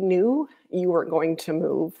 we knew you were going to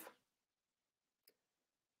move,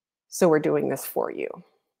 so we're doing this for you.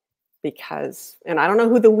 Because, and I don't know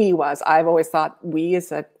who the we was. I've always thought we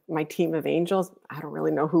is my team of angels. I don't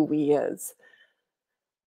really know who we is.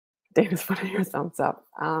 Dana's putting your thumbs up.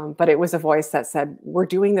 But it was a voice that said, we're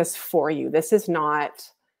doing this for you. This is not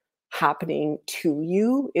happening to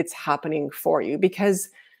you. It's happening for you. Because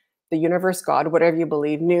the universe, God, whatever you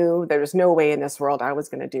believe, knew there was no way in this world I was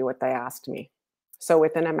going to do what they asked me. So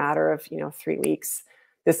within a matter of, 3 weeks,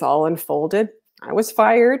 this all unfolded. I was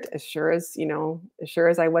fired, as sure as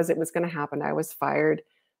I was, it was going to happen. I was fired,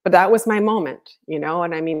 but that was my moment, and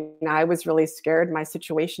I mean, I was really scared. My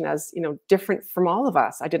situation as, different from all of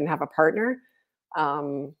us. I didn't have a partner.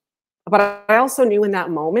 But I also knew in that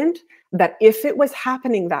moment that if it was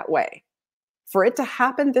happening that way, for it to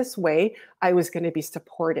happen this way, I was going to be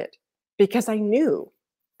supported, because I knew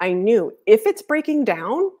if it's breaking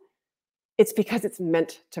down, it's because it's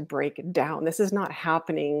meant to break down. This is not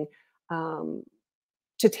happening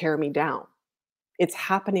to tear me down. It's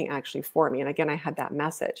happening actually for me. And again, I had that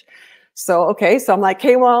message. So I'm like,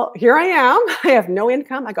 okay, well, here I am. I have no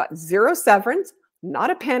income. I got 0 severance,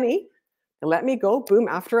 not a penny. They let me go. Boom.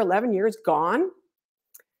 After 11 years, gone.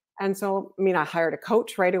 And so, I mean, I hired a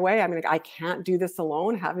coach right away. I mean, I can't do this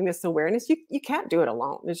alone. Having this awareness, you can't do it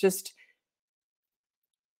alone. It's just,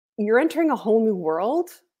 you're entering a whole new world.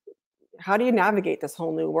 How do you navigate this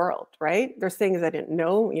whole new world, right? There's things I didn't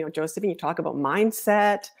know. Josephine, you talk about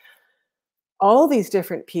mindset. all these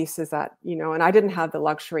different pieces that, you know, and I didn't have the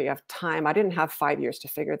luxury of time. I didn't have 5 years to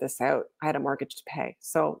figure this out. I had a mortgage to pay.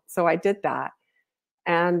 So I did that.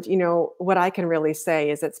 And, you know, what I can really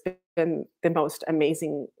say is it's been the most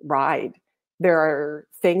amazing ride. There are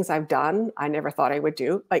things I've done I never thought I would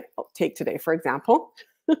do. Like, take today, for example.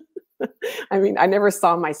 I mean, I never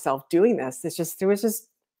saw myself doing this. It was just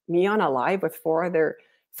me on a live with 4 other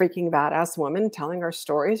freaking badass women telling our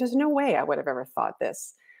stories. There's no way I would have ever thought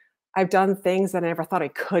this. I've done things that I never thought I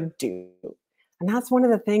could do. And that's one of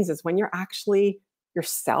the things is when you're actually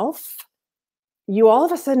yourself, you all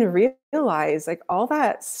of a sudden realize like all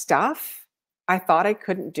that stuff I thought I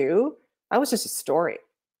couldn't do, that was just a story.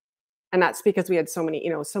 And that's because we had so many, you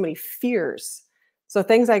know, so many fears. So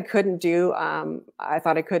things I couldn't do, I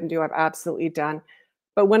thought I couldn't do, I've absolutely done.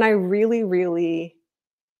 But when I really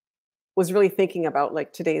was really thinking about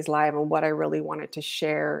like today's live and what I really wanted to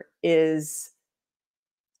share is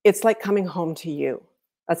it's like coming home to you.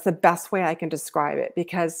 That's the best way I can describe it.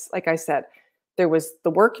 Because like I said, there was the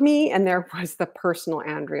work me and there was the personal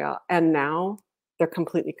Andrea. And now they're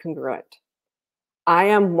completely congruent. I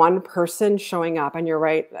am one person showing up. And you're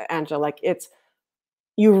right, Angela, like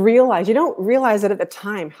you don't realize it at the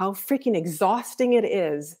time, how freaking exhausting it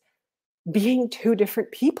is being 2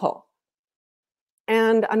 different people.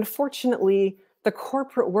 And unfortunately, the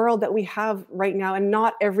corporate world that we have right now, and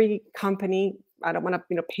not every company, I don't want to,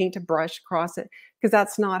 you know, paint a brush across it because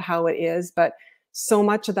that's not how it is. But so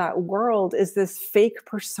much of that world is this fake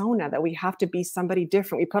persona that we have to be somebody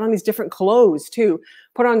different. We put on these different clothes too,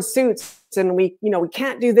 put on suits, and we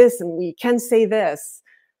can't do this and we can say this.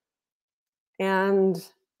 And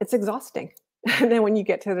it's exhausting. And then when you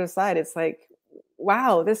get to the other side, it's like,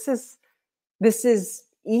 wow, this is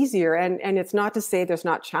easier. And it's not to say there's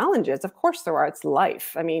not challenges. Of course there are. It's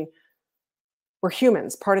life. I mean, we're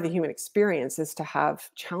humans. Part of the human experience is to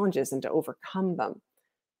have challenges and to overcome them.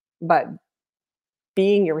 But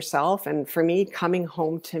being yourself, and for me, coming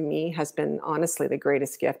home to me has been honestly the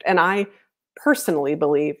greatest gift. And I personally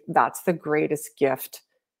believe that's the greatest gift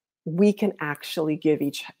we can actually give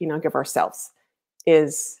ourselves,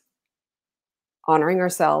 is honoring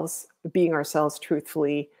ourselves, being ourselves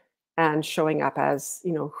truthfully, and showing up as,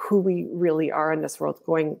 you know, who we really are in this world,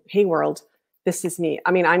 going, hey world, this is me.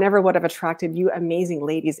 I mean, I never would have attracted you amazing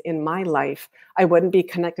ladies in my life. I wouldn't be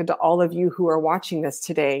connected to all of you who are watching this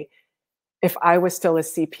today if I was still a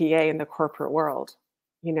CPA in the corporate world,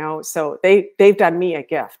 you know. So they've done me a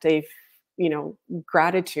gift. They've, you know,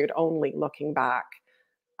 gratitude only looking back.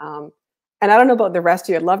 And I don't know about the rest of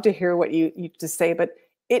you. I'd love to hear what you just say, but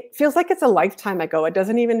it feels like it's a lifetime ago. It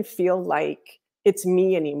doesn't even feel like it's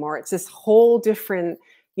me anymore. It's this whole different,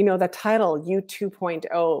 you know, the title You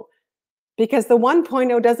 2.0, because the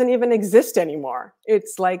 1.0 doesn't even exist anymore.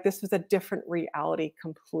 It's like this was a different reality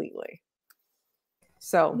completely.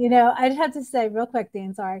 So, you know, I'd have to say real quick,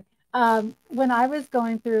 Dean, sorry. When I was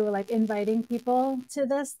going through like inviting people to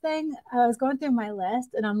this thing, I was going through my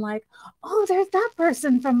list and I'm like, oh, there's that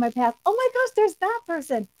person from my past. Oh my gosh, there's that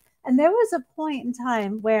person. And there was a point in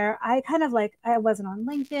time where I kind of like, I wasn't on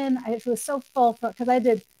LinkedIn. I was so full because I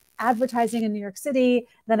did advertising in New York City.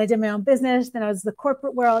 Then I did my own business. Then I was the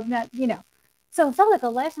corporate world, and that, you know. So it felt like a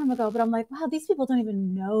lifetime ago, but I'm like, wow, these people don't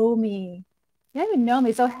even know me. They don't even know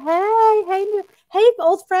me. So, hey,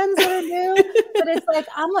 old friends that are new. But it's like,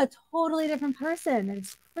 I'm a totally different person.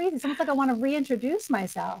 It's crazy. It's almost like I want to reintroduce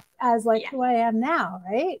myself as like who I am now,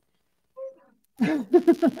 right?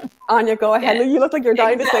 Anja, go ahead. Yeah, you look like you're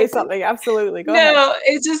dying to say something. Absolutely. Go ahead. No,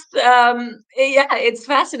 it's just, it's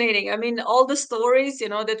fascinating. I mean, all the stories, you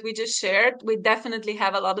know, that we just shared, we definitely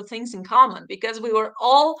have a lot of things in common because we were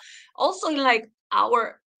all also in like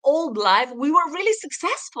our old life, we were really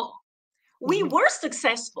successful. We were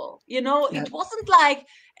successful, you know. It wasn't like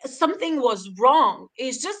something was wrong.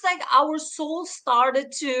 It's just like our soul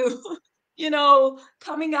started to, you know,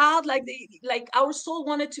 coming out, like our soul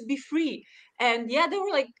wanted to be free. And yeah, they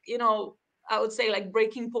were like, you know, I would say like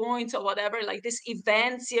breaking points or whatever, like these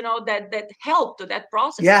events, you know, that helped to that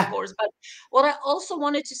process, of course. But what I also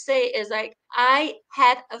wanted to say is like, I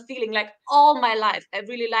had a feeling like all my life, I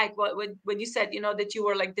really like when you said, you know, that you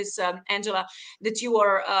were like this, Angela, that you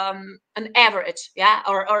were an average,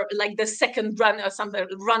 or like the second runner or something,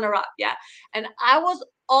 runner up, and I was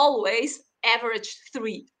always average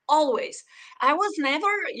 3, always. I was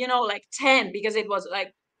never, you know, like 10, because it was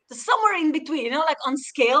like somewhere in between, you know, like on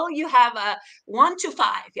scale you have a 1 to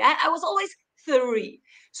 5. I was always 3.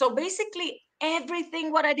 So basically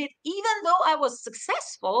everything what I did, even though I was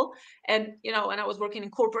successful, and you know, when I was working in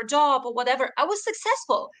corporate job or whatever, I was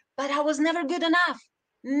successful, but I was never good enough.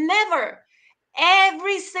 Never.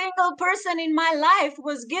 every single person in my life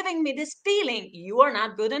was giving me this feeling, you are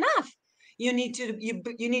not good enough. You need to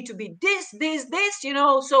be this, you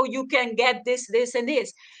know, so you can get this and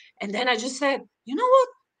this. And then I just said, you know what?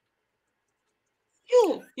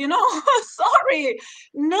 You know, sorry.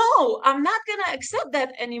 No, I'm not gonna accept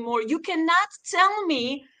that anymore. You cannot tell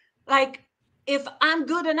me like if I'm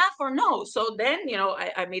good enough or no. So then, you know,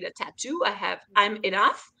 I made a tattoo. I have I'm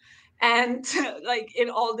enough. And like in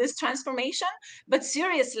all this transformation. But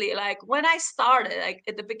seriously, like when I started, like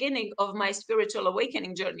at the beginning of my spiritual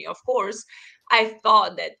awakening journey, of course, I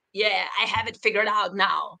thought that, yeah, I have it figured out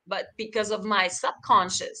now. But because of my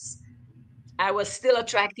subconscious, I was still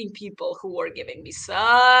attracting people who were giving me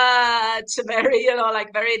such very, you know,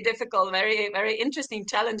 like very difficult, very, very interesting,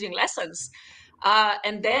 challenging lessons.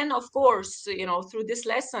 And then, of course, you know, through these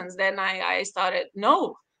lessons, then I started,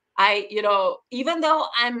 no, you know, even though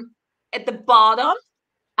I'm at the bottom,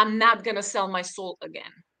 I'm not going to sell my soul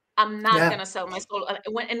again. I'm not going to sell my soul.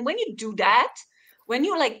 And when you do that, when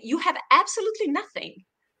you're like, you have absolutely nothing,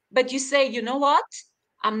 but you say, you know what?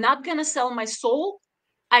 I'm not going to sell my soul.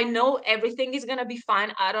 I know everything is going to be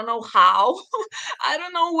fine. I don't know how, I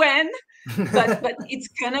don't know when, but it's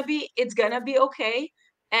going to be okay.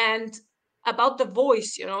 And about the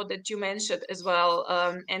voice, you know, that you mentioned as well,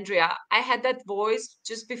 Andrea, I had that voice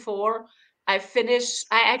just before I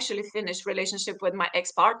actually finished relationship with my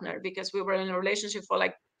ex-partner, because we were in a relationship for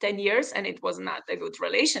like 10 years and it was not a good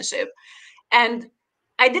relationship. And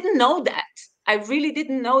I didn't know that. I really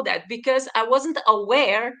didn't know that because I wasn't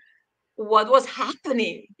aware what was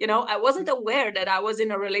happening. You know, I wasn't aware that I was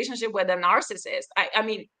in a relationship with a narcissist. I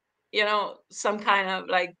mean, you know, some kind of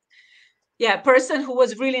like, yeah, person who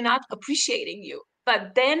was really not appreciating you.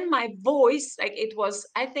 But then my voice, like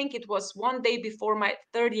I think it was one day before my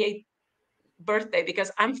 38th birthday,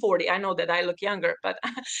 because I'm 40. I know that I look younger, but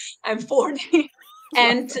I'm 40.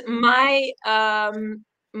 And the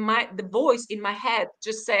voice in my head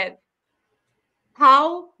just said,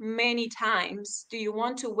 how many times do you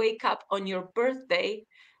want to wake up on your birthday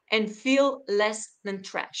and feel less than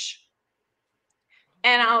trash?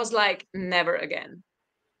 And I was like, never again.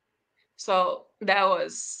 So that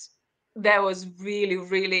was really,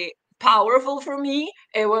 really powerful for me.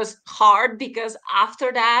 It was hard because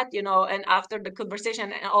after that, you know, and after the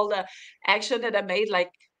conversation and all the action that I made,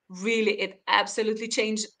 like really, it absolutely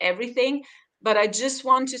changed everything. But I just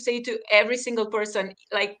want to say to every single person,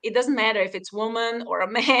 like, it doesn't matter if it's woman or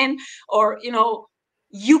a man, or, you know,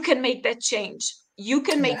 you can make that change. You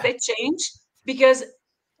can make that change because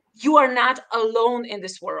you are not alone in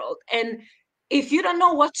this world. And if you don't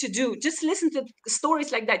know what to do, just listen to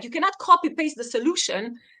stories like that. You cannot copy paste the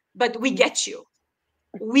solution, but we get you.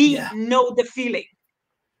 We know the feeling.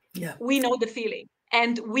 Yeah. We know the feeling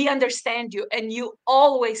and we understand you, and you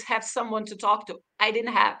always have someone to talk to. I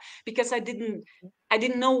didn't have, because I didn't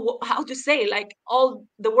know how to say, like, all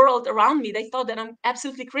the world around me, they thought that I'm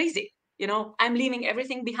absolutely crazy. You know, I'm leaving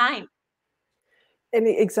everything behind. And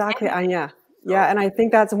exactly, Anja. Yeah, and I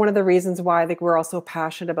think that's one of the reasons why I think we're also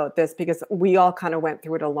passionate about this, because we all kind of went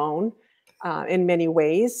through it alone in many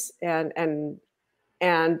ways, and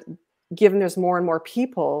given there's more and more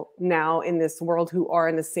people now in this world who are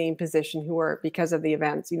in the same position, who are, because of the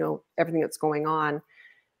events, you know, everything that's going on,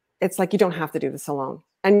 it's like you don't have to do this alone.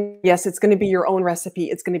 And yes, it's going to be your own recipe,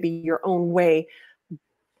 it's going to be your own way,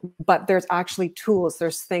 but there's actually tools,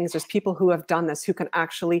 there's things, there's people who have done this who can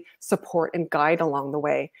actually support and guide along the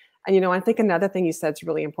way. And, you know, I think another thing you said is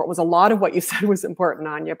really important, was a lot of what you said was important,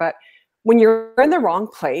 Anja, but when you're in the wrong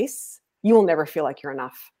place, you will never feel like you're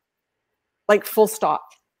enough. Like, full stop.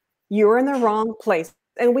 You're in the wrong place.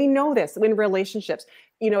 And we know this in relationships.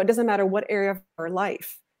 You know, it doesn't matter what area of our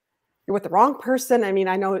life. You're with the wrong person. I mean,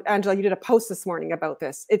 I know, Angela, you did a post this morning about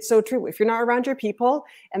this. It's so true. If you're not around your people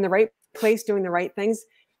in the right place, doing the right things,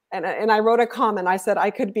 and I wrote a comment. I said I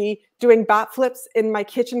could be doing backflips in my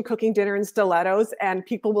kitchen, cooking dinner in stilettos, and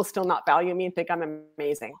people will still not value me and think I'm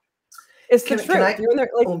amazing. It's the truth. You're in there,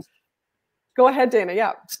 like, go ahead, Dana.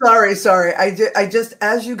 Yeah. Sorry. I just,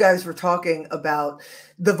 as you guys were talking about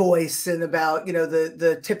the voice and about, you know,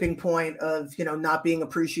 the tipping point of, you know, not being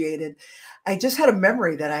appreciated, I just had a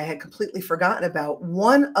memory that I had completely forgotten about.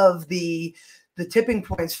 One of the tipping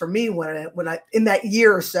points for me when I in that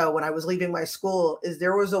year or so when I was leaving my school is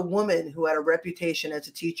there was a woman who had a reputation as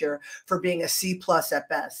a teacher for being a C+ at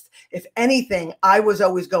best. If anything, I was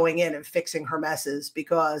always going in and fixing her messes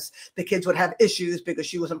because the kids would have issues because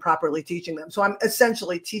she wasn't properly teaching them. So I'm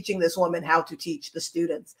essentially teaching this woman how to teach the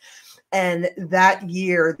students. And that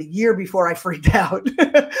year, the year before, I freaked out,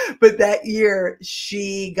 but that year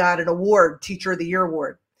she got an award, Teacher of the Year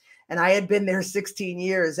award. And I had been there 16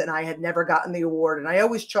 years and I had never gotten the award. And I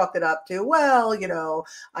always chalked it up to, well, you know,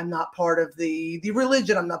 I'm not part of the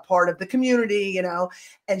religion. I'm not part of the community, you know.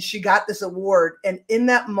 And she got this award. And in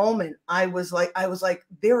that moment, I was like,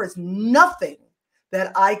 there is nothing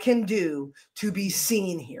that I can do to be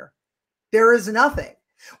seen here. There is nothing.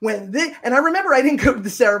 And I remember I didn't go to the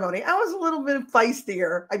ceremony. I was a little bit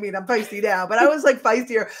feistier. I mean, I'm feisty now, but I was like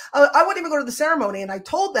feistier. I wouldn't even go to the ceremony. And I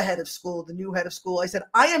told the head of school, the new head of school, I said,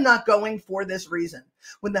 I am not going for this reason.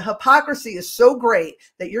 When the hypocrisy is so great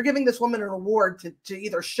that you're giving this woman an award to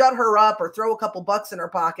either shut her up or throw a couple bucks in her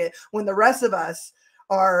pocket, when the rest of us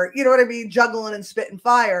are, you know what I mean, juggling and spitting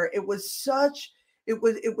fire. It was such a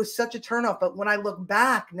turnoff. But when I look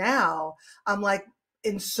back now, I'm like,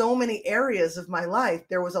 in so many areas of my life,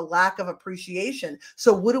 there was a lack of appreciation.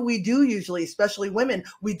 So what do we do usually, especially women?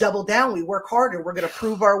 We double down, we work harder, we're going to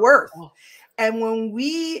prove our worth. And when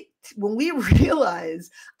we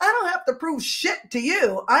realize I don't have to prove shit to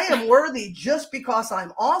you, I am worthy just because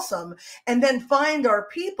I'm awesome, and then find our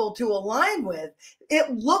people to align with,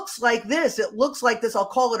 it looks like this. It looks like this. I'll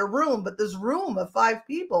call it a room, but this room of 5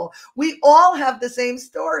 people, we all have the same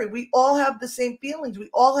story. We all have the same feelings. We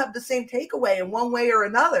all have the same takeaway in one way or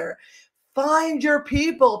another. Find your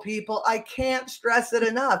people. I can't stress it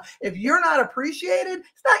enough. If you're not appreciated,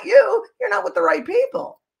 it's not you. You're not with the right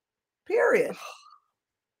people. Period.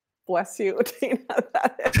 Bless you, Dana.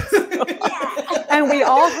 And we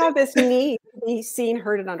all have this need to be seen,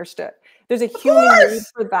 heard, and understood. There's a human need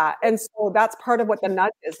for that. And so that's part of what the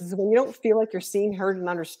nudge is when you don't feel like you're seen, heard, and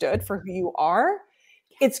understood for who you are,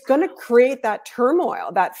 it's going to create that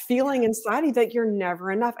turmoil, that feeling inside you that you're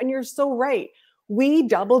never enough. And you're so right. We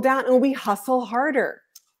double down and we hustle harder.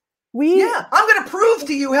 I'm going to prove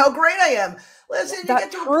to you how great I am. Listen, you get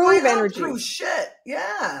to prove energy. Prove shit.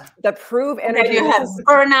 Yeah. The prove energy. And you have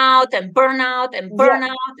burnout and burnout and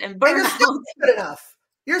burnout and burnout. And you're still not good enough.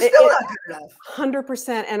 You're still not good enough.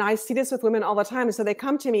 100%. And I see this with women all the time. So they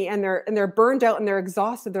come to me and they're burned out and they're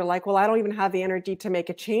exhausted. They're like, well, I don't even have the energy to make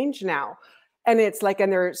a change now. And it's like,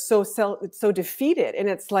 and they're so defeated. And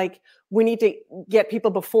it's like, we need to get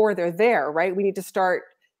people before they're there, right? We need to start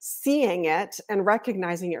seeing it and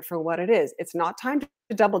recognizing it for what it is. It's not time to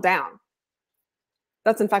double down.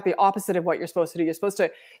 That's in fact the opposite of what you're supposed to do. You're supposed to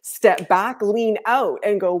step back, lean out,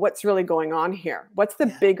 and go, what's really going on here? What's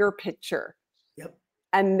the bigger picture? Yep.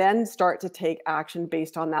 And then start to take action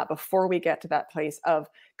based on that before we get to that place of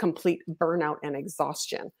complete burnout and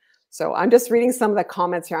exhaustion. So I'm just reading some of the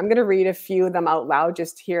comments here. I'm going to read a few of them out loud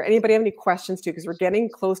just here. Anybody have any questions too? Because we're getting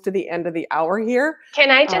close to the end of the hour here. Can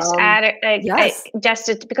I just add, yes.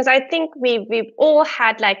 because I think we've all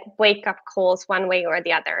had like wake up calls one way or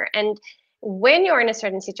the other. And when you're in a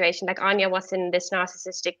certain situation, like Anja was in this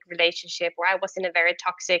narcissistic relationship, or I was in a very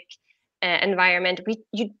toxic environment,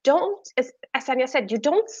 you don't, as Anja said, you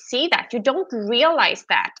don't see that, you don't realize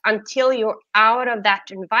that until you're out of that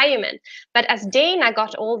environment. But as Dana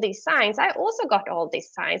got all these signs, I also got all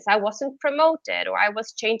these signs. I wasn't promoted, or I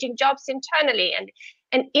was changing jobs internally,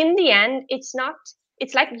 and in the end, it's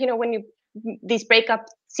like, you know, when these breakup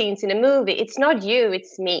scenes in a movie, it's not you,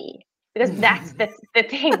 it's me, because that's the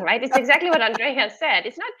thing, right? It's exactly what Andrea said.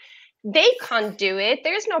 It's not, they can't do it.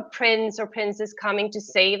 There's no prince or princess coming to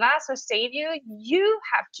save us or save you. You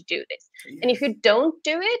have to do this. Yes. And if you don't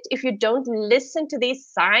do it, if you don't listen to these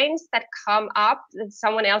signs that come up, that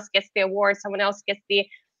someone else gets the award, someone else gets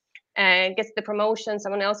the promotion,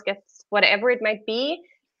 someone else gets whatever it might be,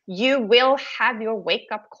 you will have your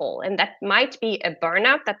wake-up call. And that might be a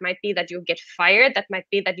burnout. That might be that you get fired. That might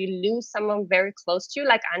be that you lose someone very close to you,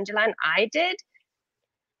 like Angela and I did.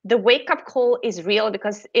 The wake-up call is real,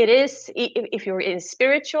 because it is, if you're in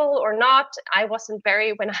spiritual or not. I wasn't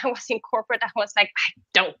when I was in corporate, I was like, I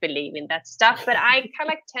don't believe in that stuff. But I kind of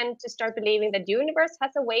like tend to start believing that the universe has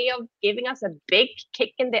a way of giving us a big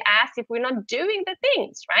kick in the ass if we're not doing the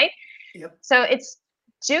things, right? Yep. So it's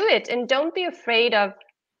do it, and don't be afraid of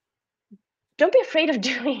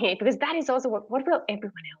doing it, because that is also what will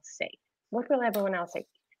everyone else say? What will everyone else say?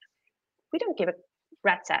 We don't give a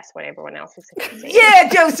rat's ass what everyone else is saying. Yeah,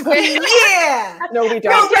 Josefine. Yeah. No, we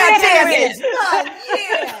don't. No rat's ass.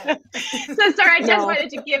 Yeah. So sorry, I just wanted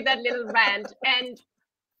to give that little rant. And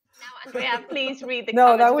now, Andrea, please read the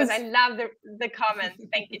comments, because I love the comments.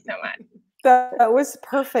 Thank you so much. That was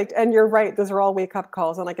perfect. And you're right. Those are all wake-up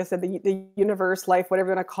calls. And like I said, the universe, life, whatever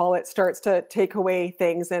you want to call it, starts to take away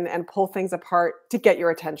things and pull things apart to get your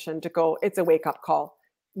attention, to go, it's a wake-up call.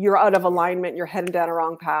 You're out of alignment. You're heading down a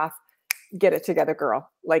wrong path. Get it together, girl.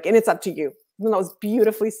 Like, and it's up to you. And that was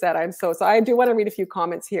beautifully said. So I do want to read a few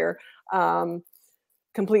comments here.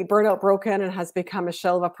 complete burnout, broken, and has become a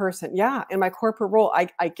shell of a person. Yeah, in my corporate role,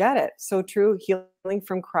 I get it. So true. Healing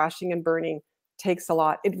from crashing and burning takes a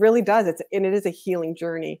lot. It really does. And it is a healing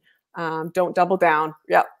journey. Don't double down.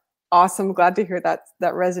 Yep. Awesome. Glad to hear that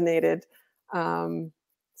resonated.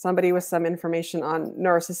 Somebody with some information on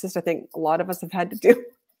narcissist. I think a lot of us have had to deal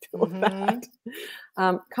with that.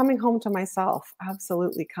 Coming home to myself,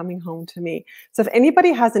 absolutely coming home to me. So if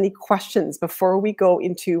anybody has any questions before we go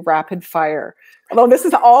into rapid fire, although this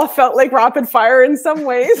has all felt like rapid fire in some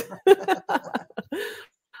ways.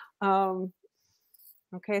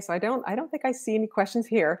 Okay, so I don't think I see any questions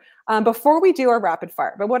here. Before we do our rapid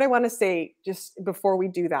fire, but what I want to say just before we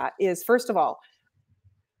do that is, first of all,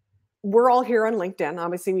 we're all here on LinkedIn.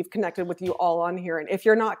 Obviously, we've connected with you all on here. And if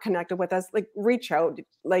you're not connected with us, like reach out,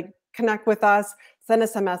 like connect with us, send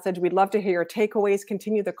us a message. We'd love to hear your takeaways,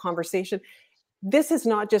 continue the conversation. This is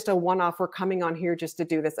not just a one-off. We're coming on here just to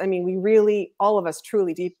do this. I mean, we really, all of us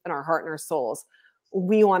truly deep in our heart and our souls,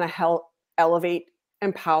 we want to help elevate,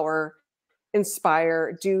 empower,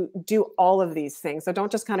 inspire, do all of these things. So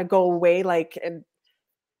don't just kind of go away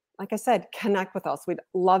like I said, connect with us. We'd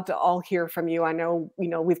love to all hear from you. I know,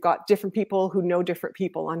 we've got different people who know different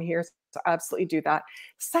people on here. So absolutely do that.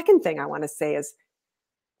 Second thing I want to say is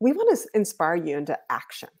we want to inspire you into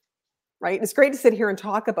action, right? It's great to sit here and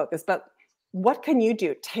talk about this, but what can you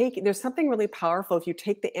do? There's something really powerful if you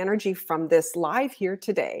take the energy from this live here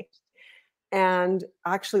today and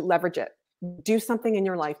actually leverage it. Do something in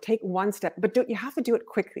your life. Take one step, but you have to do it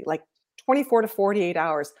quickly, like 24 to 48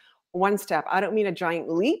 hours. One step. I don't mean a giant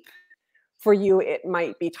leap. For you, it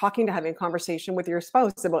might be having a conversation with your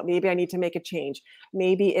spouse about maybe I need to make a change.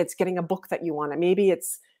 Maybe it's getting a book that you want. Maybe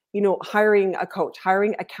it's, hiring a coach,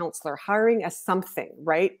 hiring a counselor, hiring a something,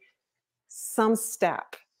 right? Some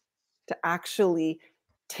step to actually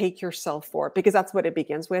take yourself forward, because that's what it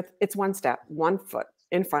begins with. It's one step, one foot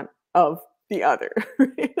in front of the other.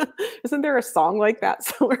 Isn't there a song like that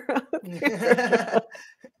somewhere out there?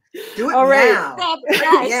 Do it all now.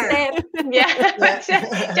 Right. Yeah.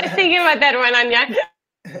 Just thinking about that one, Anja.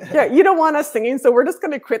 Yeah, you don't want us singing, so we're just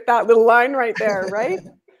going to quit that little line right there, right?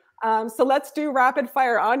 So let's do rapid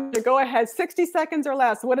fire. Anja, go ahead. 60 seconds or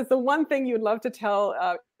less. What is the one thing you'd love to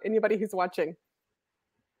tell anybody who's watching?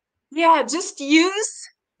 Yeah, just use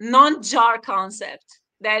non-jar concept.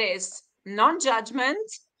 That is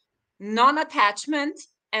non-judgment, non-attachment,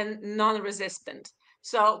 and non-resistant.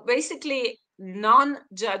 So basically,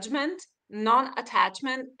 non-judgment,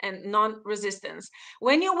 non-attachment, and non-resistance.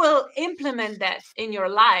 When you will implement that in your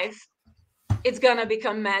life, it's gonna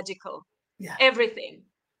become magical. Yeah. Everything.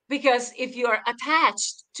 Because if you are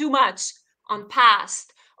attached too much on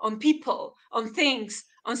past, on people, on things,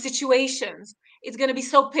 on situations, it's gonna be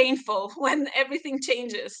so painful when everything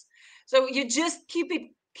changes. So you just keep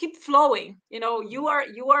flowing. You are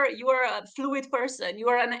a fluid person. You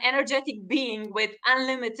are an energetic being with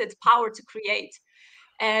unlimited power to create.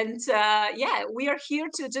 And we are here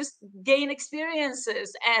to just gain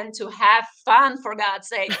experiences and to have fun, for God's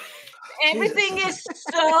sake. Everything is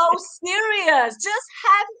so serious. Just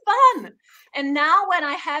have fun. And now when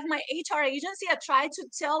I have my HR agency, I try to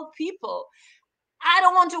tell people, I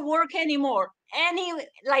don't want to work anymore.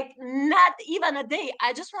 Not even a day.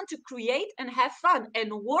 I just want to create and have fun.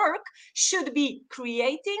 And work should be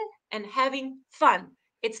creating and having fun.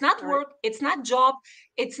 It's not work. It's not job.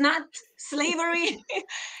 It's not slavery.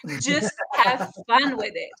 Just have fun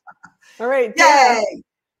with it. All right.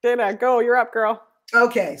 Dana, go. You're up, girl.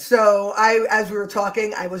 Okay. So as we were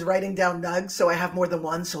talking, I was writing down nugs. So I have more than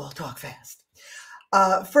one. So I'll talk fast.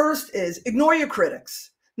 First is ignore your critics.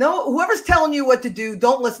 No, whoever's telling you what to do,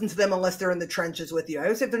 don't listen to them unless they're in the trenches with you. I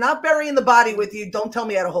always say if they're not burying the body with you, don't tell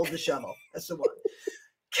me how to hold the shovel. That's the one.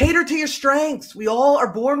 Cater to your strengths. We all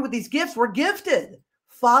are born with these gifts. We're gifted.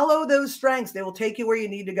 Follow those strengths. They will take you where you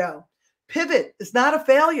need to go. Pivot is not a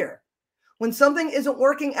failure. When something isn't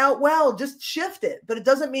working out well, just shift it. But it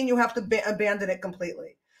doesn't mean you have to abandon it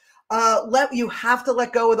completely. You have to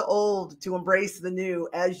let go of the old to embrace the new.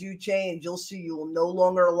 As you change, you'll see you will no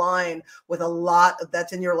longer align with a lot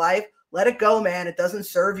that's in your life. Let it go, man. It doesn't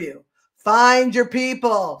serve you. Find your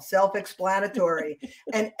people. Self-explanatory.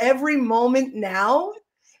 And every moment now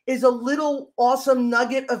is a little awesome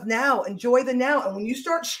nugget of now. Enjoy the now. And when you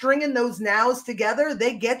start stringing those nows together,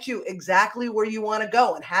 they get you exactly where you want to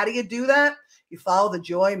go. And how do you do that? You follow the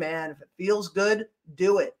joy, man. If it feels good,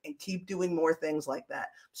 do it and keep doing more things like that.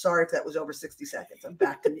 Sorry if that was over 60 seconds. I'm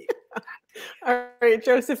back to me. All right,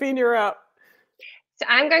 Josefine, you're up. So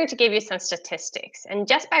I'm going to give you some statistics, and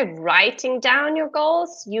just by writing down your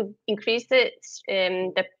goals, you increase the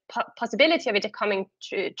possibility of it coming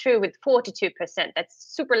true with 42%.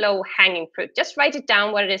 That's super low hanging fruit. Just write it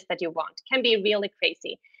down what it is that you want. It can be really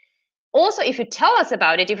crazy. Also, if you tell us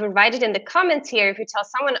about it, if you write it in the comments here, if you tell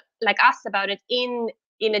someone like us about it in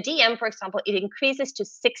a DM, for example, it increases to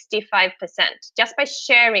 65% just by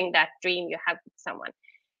sharing that dream you have with someone.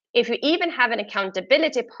 If you even have an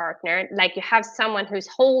accountability partner, like you have someone who's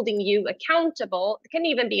holding you accountable, it can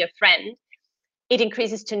even be a friend, it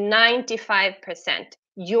increases to 95%.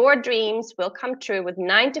 Your dreams will come true with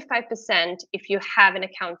 95% if you have an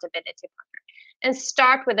accountability partner. And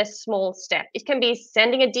start with a small step. It can be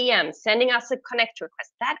sending a DM, sending us a connect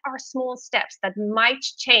request. That are small steps that might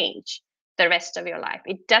change the rest of your life.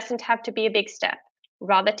 It doesn't have to be a big step.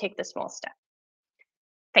 Rather take the small step.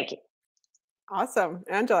 Thank you. Awesome.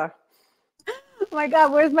 Angela. Oh my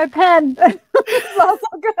God, where's my pen? It's also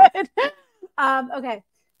good. Okay.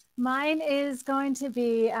 Mine is going to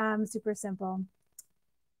be super simple.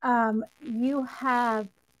 You have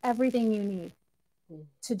everything you need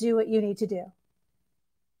to do what you need to do.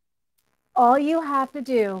 All you have to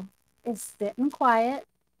do is sit in quiet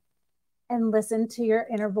and listen to your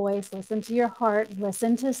inner voice, listen to your heart,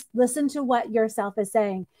 listen to what yourself is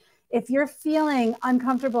saying. If you're feeling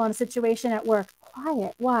uncomfortable in a situation at work,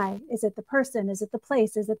 quiet. Why? Is it the person? Is it the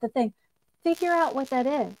place? Is it the thing? Figure out what that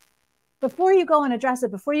is. Before you go and address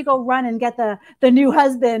it, before you go run and get the new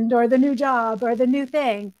husband or the new job or the new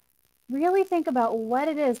thing, really think about what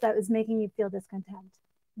it is that is making you feel discontent.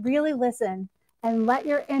 Really listen and let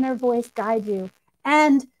your inner voice guide you,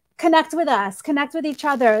 and connect with us, connect with each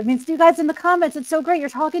other. I mean, you guys in the comments, it's so great. You're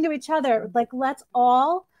talking to each other. Like, let's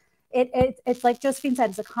all, it's like Josefine said,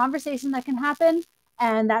 it's a conversation that can happen,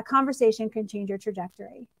 and that conversation can change your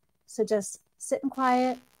trajectory. So just sit in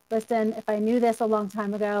quiet, listen. If I knew this a long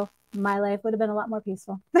time ago, my life would have been a lot more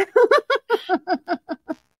peaceful.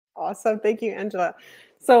 Awesome. Thank you, Angela.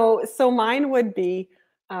 So mine would be,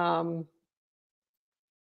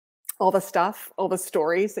 all the stuff, all the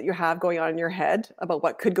stories that you have going on in your head about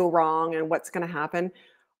what could go wrong and what's going to happen.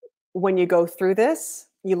 When you go through this,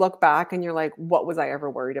 you look back and you're like, what was I ever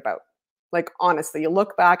worried about? Like, honestly, I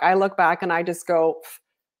look back and I just go,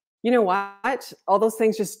 you know what? All those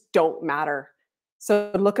things just don't matter. So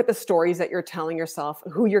look at the stories that you're telling yourself,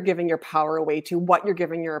 who you're giving your power away to, what you're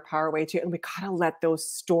giving your power away to. And we got to let those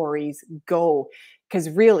stories go, because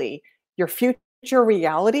really your future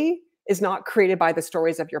reality is not created by the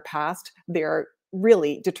stories of your past. They're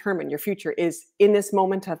really determined. Your future is in this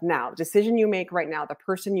moment of now. Decision you make right now, the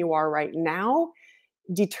person you are right now,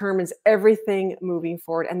 determines everything moving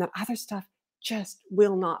forward. And that other stuff just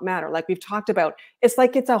will not matter. Like we've talked about, it's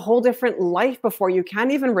like it's a whole different life before you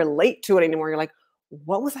can't even relate to it anymore. You're like,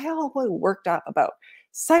 what was I all worked up about?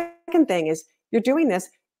 Second thing is, you're doing this,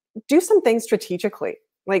 do some things strategically.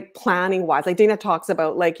 Like planning wise, like Dana talks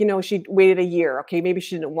about, like, you know, she waited a year. Okay, maybe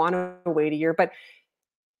she didn't want to wait a year, but,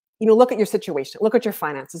 you know, look at your situation, look at your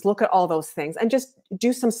finances, look at all those things, and just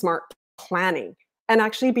do some smart planning and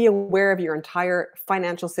actually be aware of your entire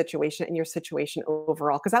financial situation and your situation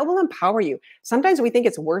overall, because that will empower you. Sometimes we think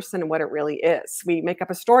it's worse than what it really is. We make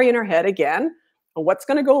up a story in our head again, on what's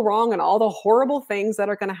going to go wrong and all the horrible things that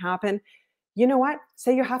are going to happen. You know what?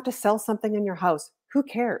 Say you have to sell something in your house. Who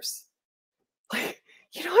cares? Like,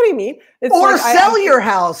 you know what I mean? It's or like, sell your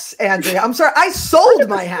house, Andrea. I'm sorry, I sold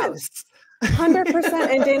my house. 100%.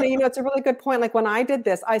 And Dana, you know, it's a really good point. Like when I did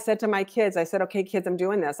this, I said to my kids, I said, okay, kids, I'm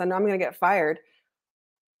doing this. I know I'm going to get fired.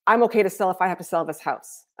 I'm okay to sell if I have to sell this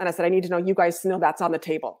house. And I said, I need to know you guys know that's on the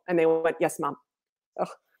table. And they went, yes, Mom. Oh, I'm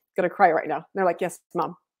going to cry right now. And they're like, yes,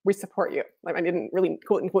 Mom, we support you. Like I didn't really,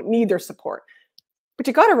 quote unquote, need their support. But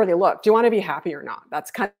you got to really look, do you want to be happy or not? That's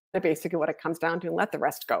kind of basically what it comes down to, and let the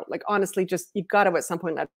rest go. Like, honestly, just, you've got to at some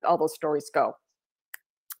point let all those stories go.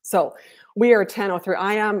 So we are 10:03.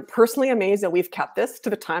 I am personally amazed that we've kept this to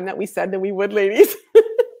the time that we said that we would, ladies.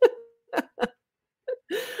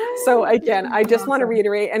 So again, I just want to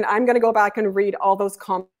reiterate, and I'm going to go back and read all those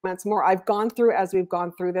comments more. I've gone through as we've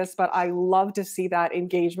gone through this, but I love to see that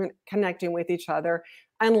engagement, connecting with each other.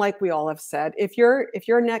 And like we all have said, if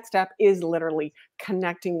your next step is literally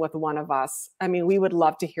connecting with one of us, I mean, we would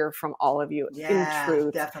love to hear from all of you. Yeah, in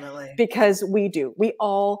truth, definitely. Because we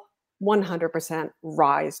all 100%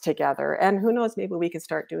 rise together. And who knows, maybe we can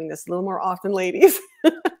start doing this a little more often, ladies.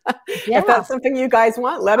 Yeah. If that's something you guys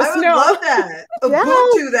want, let us know. I would love that.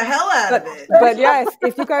 Ubuntu the hell out of it. But yeah,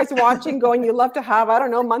 if you guys are watching going, you love to have, I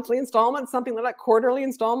don't know, monthly installments, something like that, quarterly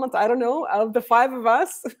installments, I don't know, of the 5 of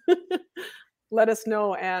us. Let us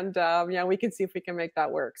know, and yeah, we can see if we can make that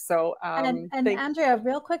work. So and Andrea,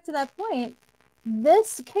 real quick to that point,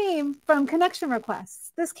 this came from connection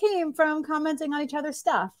requests. This came from commenting on each other's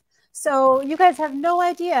stuff. So you guys have no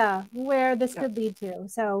idea where this could lead to.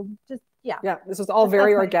 So just, yeah, this was all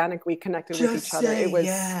very organic. We connected with each other. It was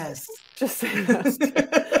yes. Just say yes.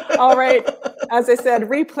 All right. As I said,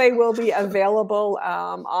 replay will be available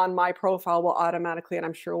on my profile. Will automatically, and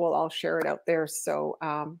I'm sure we'll all share it out there. So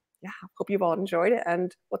yeah, hope you've all enjoyed it,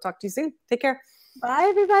 and we'll talk to you soon. Take care. bye,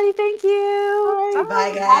 everybody. Thank you. Bye,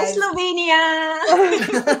 Bye, guys. Slovenia.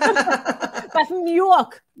 Bye from New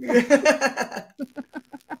York.